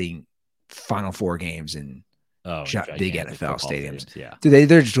 is putting Final Four games in big NFL stadiums. Yeah, dude,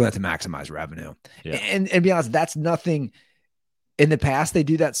 they're just doing that to maximize revenue. Yeah. And be honest, that's nothing. In the past, they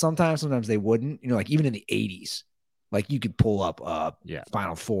do that sometimes. Sometimes they wouldn't. Like even in the 80s, like you could pull up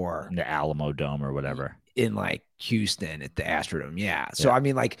Final Four in the Alamo Dome or whatever in like Houston at the Astrodome. Yeah. So I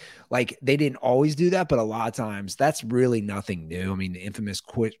mean, like they didn't always do that, but a lot of times that's really nothing new. I mean, the infamous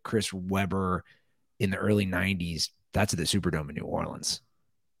Chris Webber, in the early 90s, that's at the Superdome in New Orleans.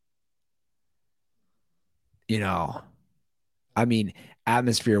 You know, I mean,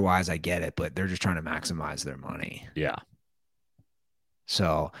 atmosphere-wise, I get it, but they're just trying to maximize their money. Yeah.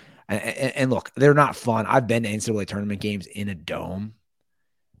 So, and look, they're not fun. I've been to NCAA tournament games in a dome,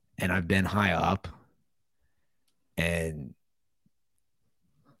 and I've been high up, and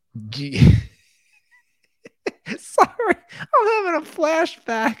sorry, I'm having a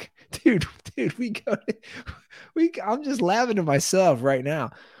flashback, dude. I'm just laughing to myself right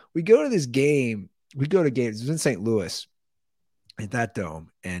now. We go to this game. We go to games. It was in St. Louis at that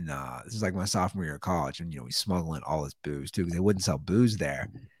dome, and this is like my sophomore year of college, and we smuggling all this booze too because they wouldn't sell booze there.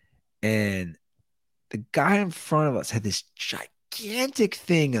 And the guy in front of us had this gigantic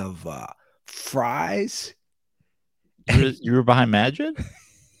thing of fries. You were behind Madrid?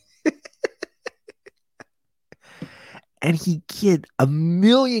 And he had a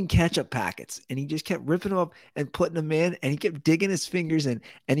million ketchup packets, and he just kept ripping them up and putting them in, and he kept digging his fingers in,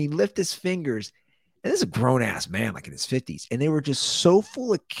 and he lifted his fingers. And this is a grown-ass man, like in his 50s, and they were just so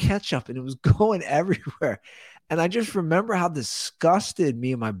full of ketchup, and it was going everywhere. And I just remember how disgusted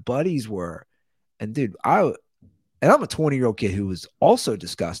me and my buddies were. And dude, I'm a 20-year-old kid who was also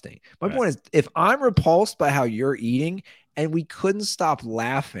disgusting. My point is, if I'm repulsed by how you're eating, and we couldn't stop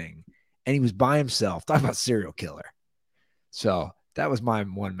laughing, and he was by himself, talk about serial killer. So that was my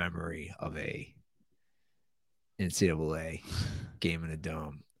one memory of a NCAA game in a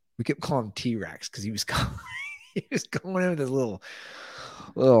dome. We kept calling him T-Rex because he was going in with his little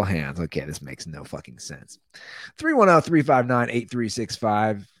hands. Okay, this makes no fucking sense.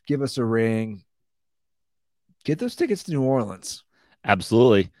 310-359-8365. Give us a ring. Get those tickets to New Orleans.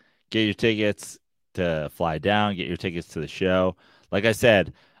 Absolutely. Get your tickets to fly down. Get your tickets to the show. Like I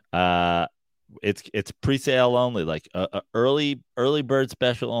said, it's pre-sale only, like early bird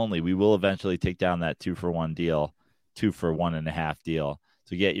special only. We will eventually take down that 2-for-1 deal, 2-for-1.5 deal.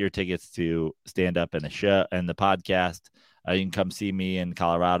 So get your tickets to stand up in the show and the podcast. You can come see me in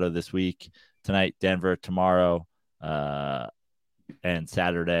Colorado this week, tonight, Denver, tomorrow, and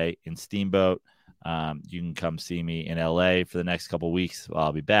Saturday in Steamboat. You can come see me in LA for the next couple of weeks.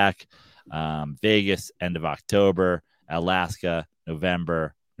 I'll be back. Vegas, end of October, Alaska,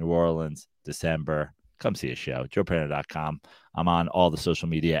 November, New Orleans, December. Come see a show. JoePrano.com. I'm on all the social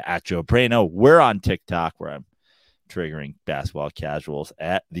media at Joe Prano. We're on TikTok where I'm triggering basketball casuals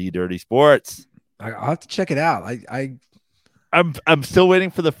at The Dirty Sports. I'll have to check it out. I'm still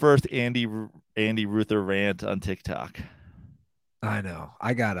waiting for the first Andy Ruther rant on TikTok. I know.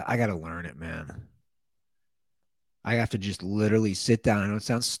 I gotta learn it, man. I have to just literally sit down. I know it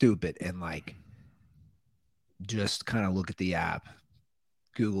sounds stupid, and just kind of look at the app,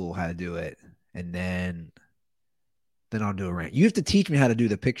 Google how to do it, and then I'll do a rant. You have to teach me how to do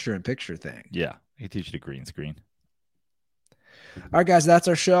the picture-in-picture thing. Yeah, I can teach you the green screen. All right, guys, that's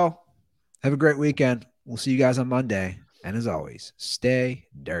our show. Have a great weekend. We'll see you guys on Monday. And as always, stay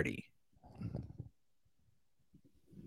dirty.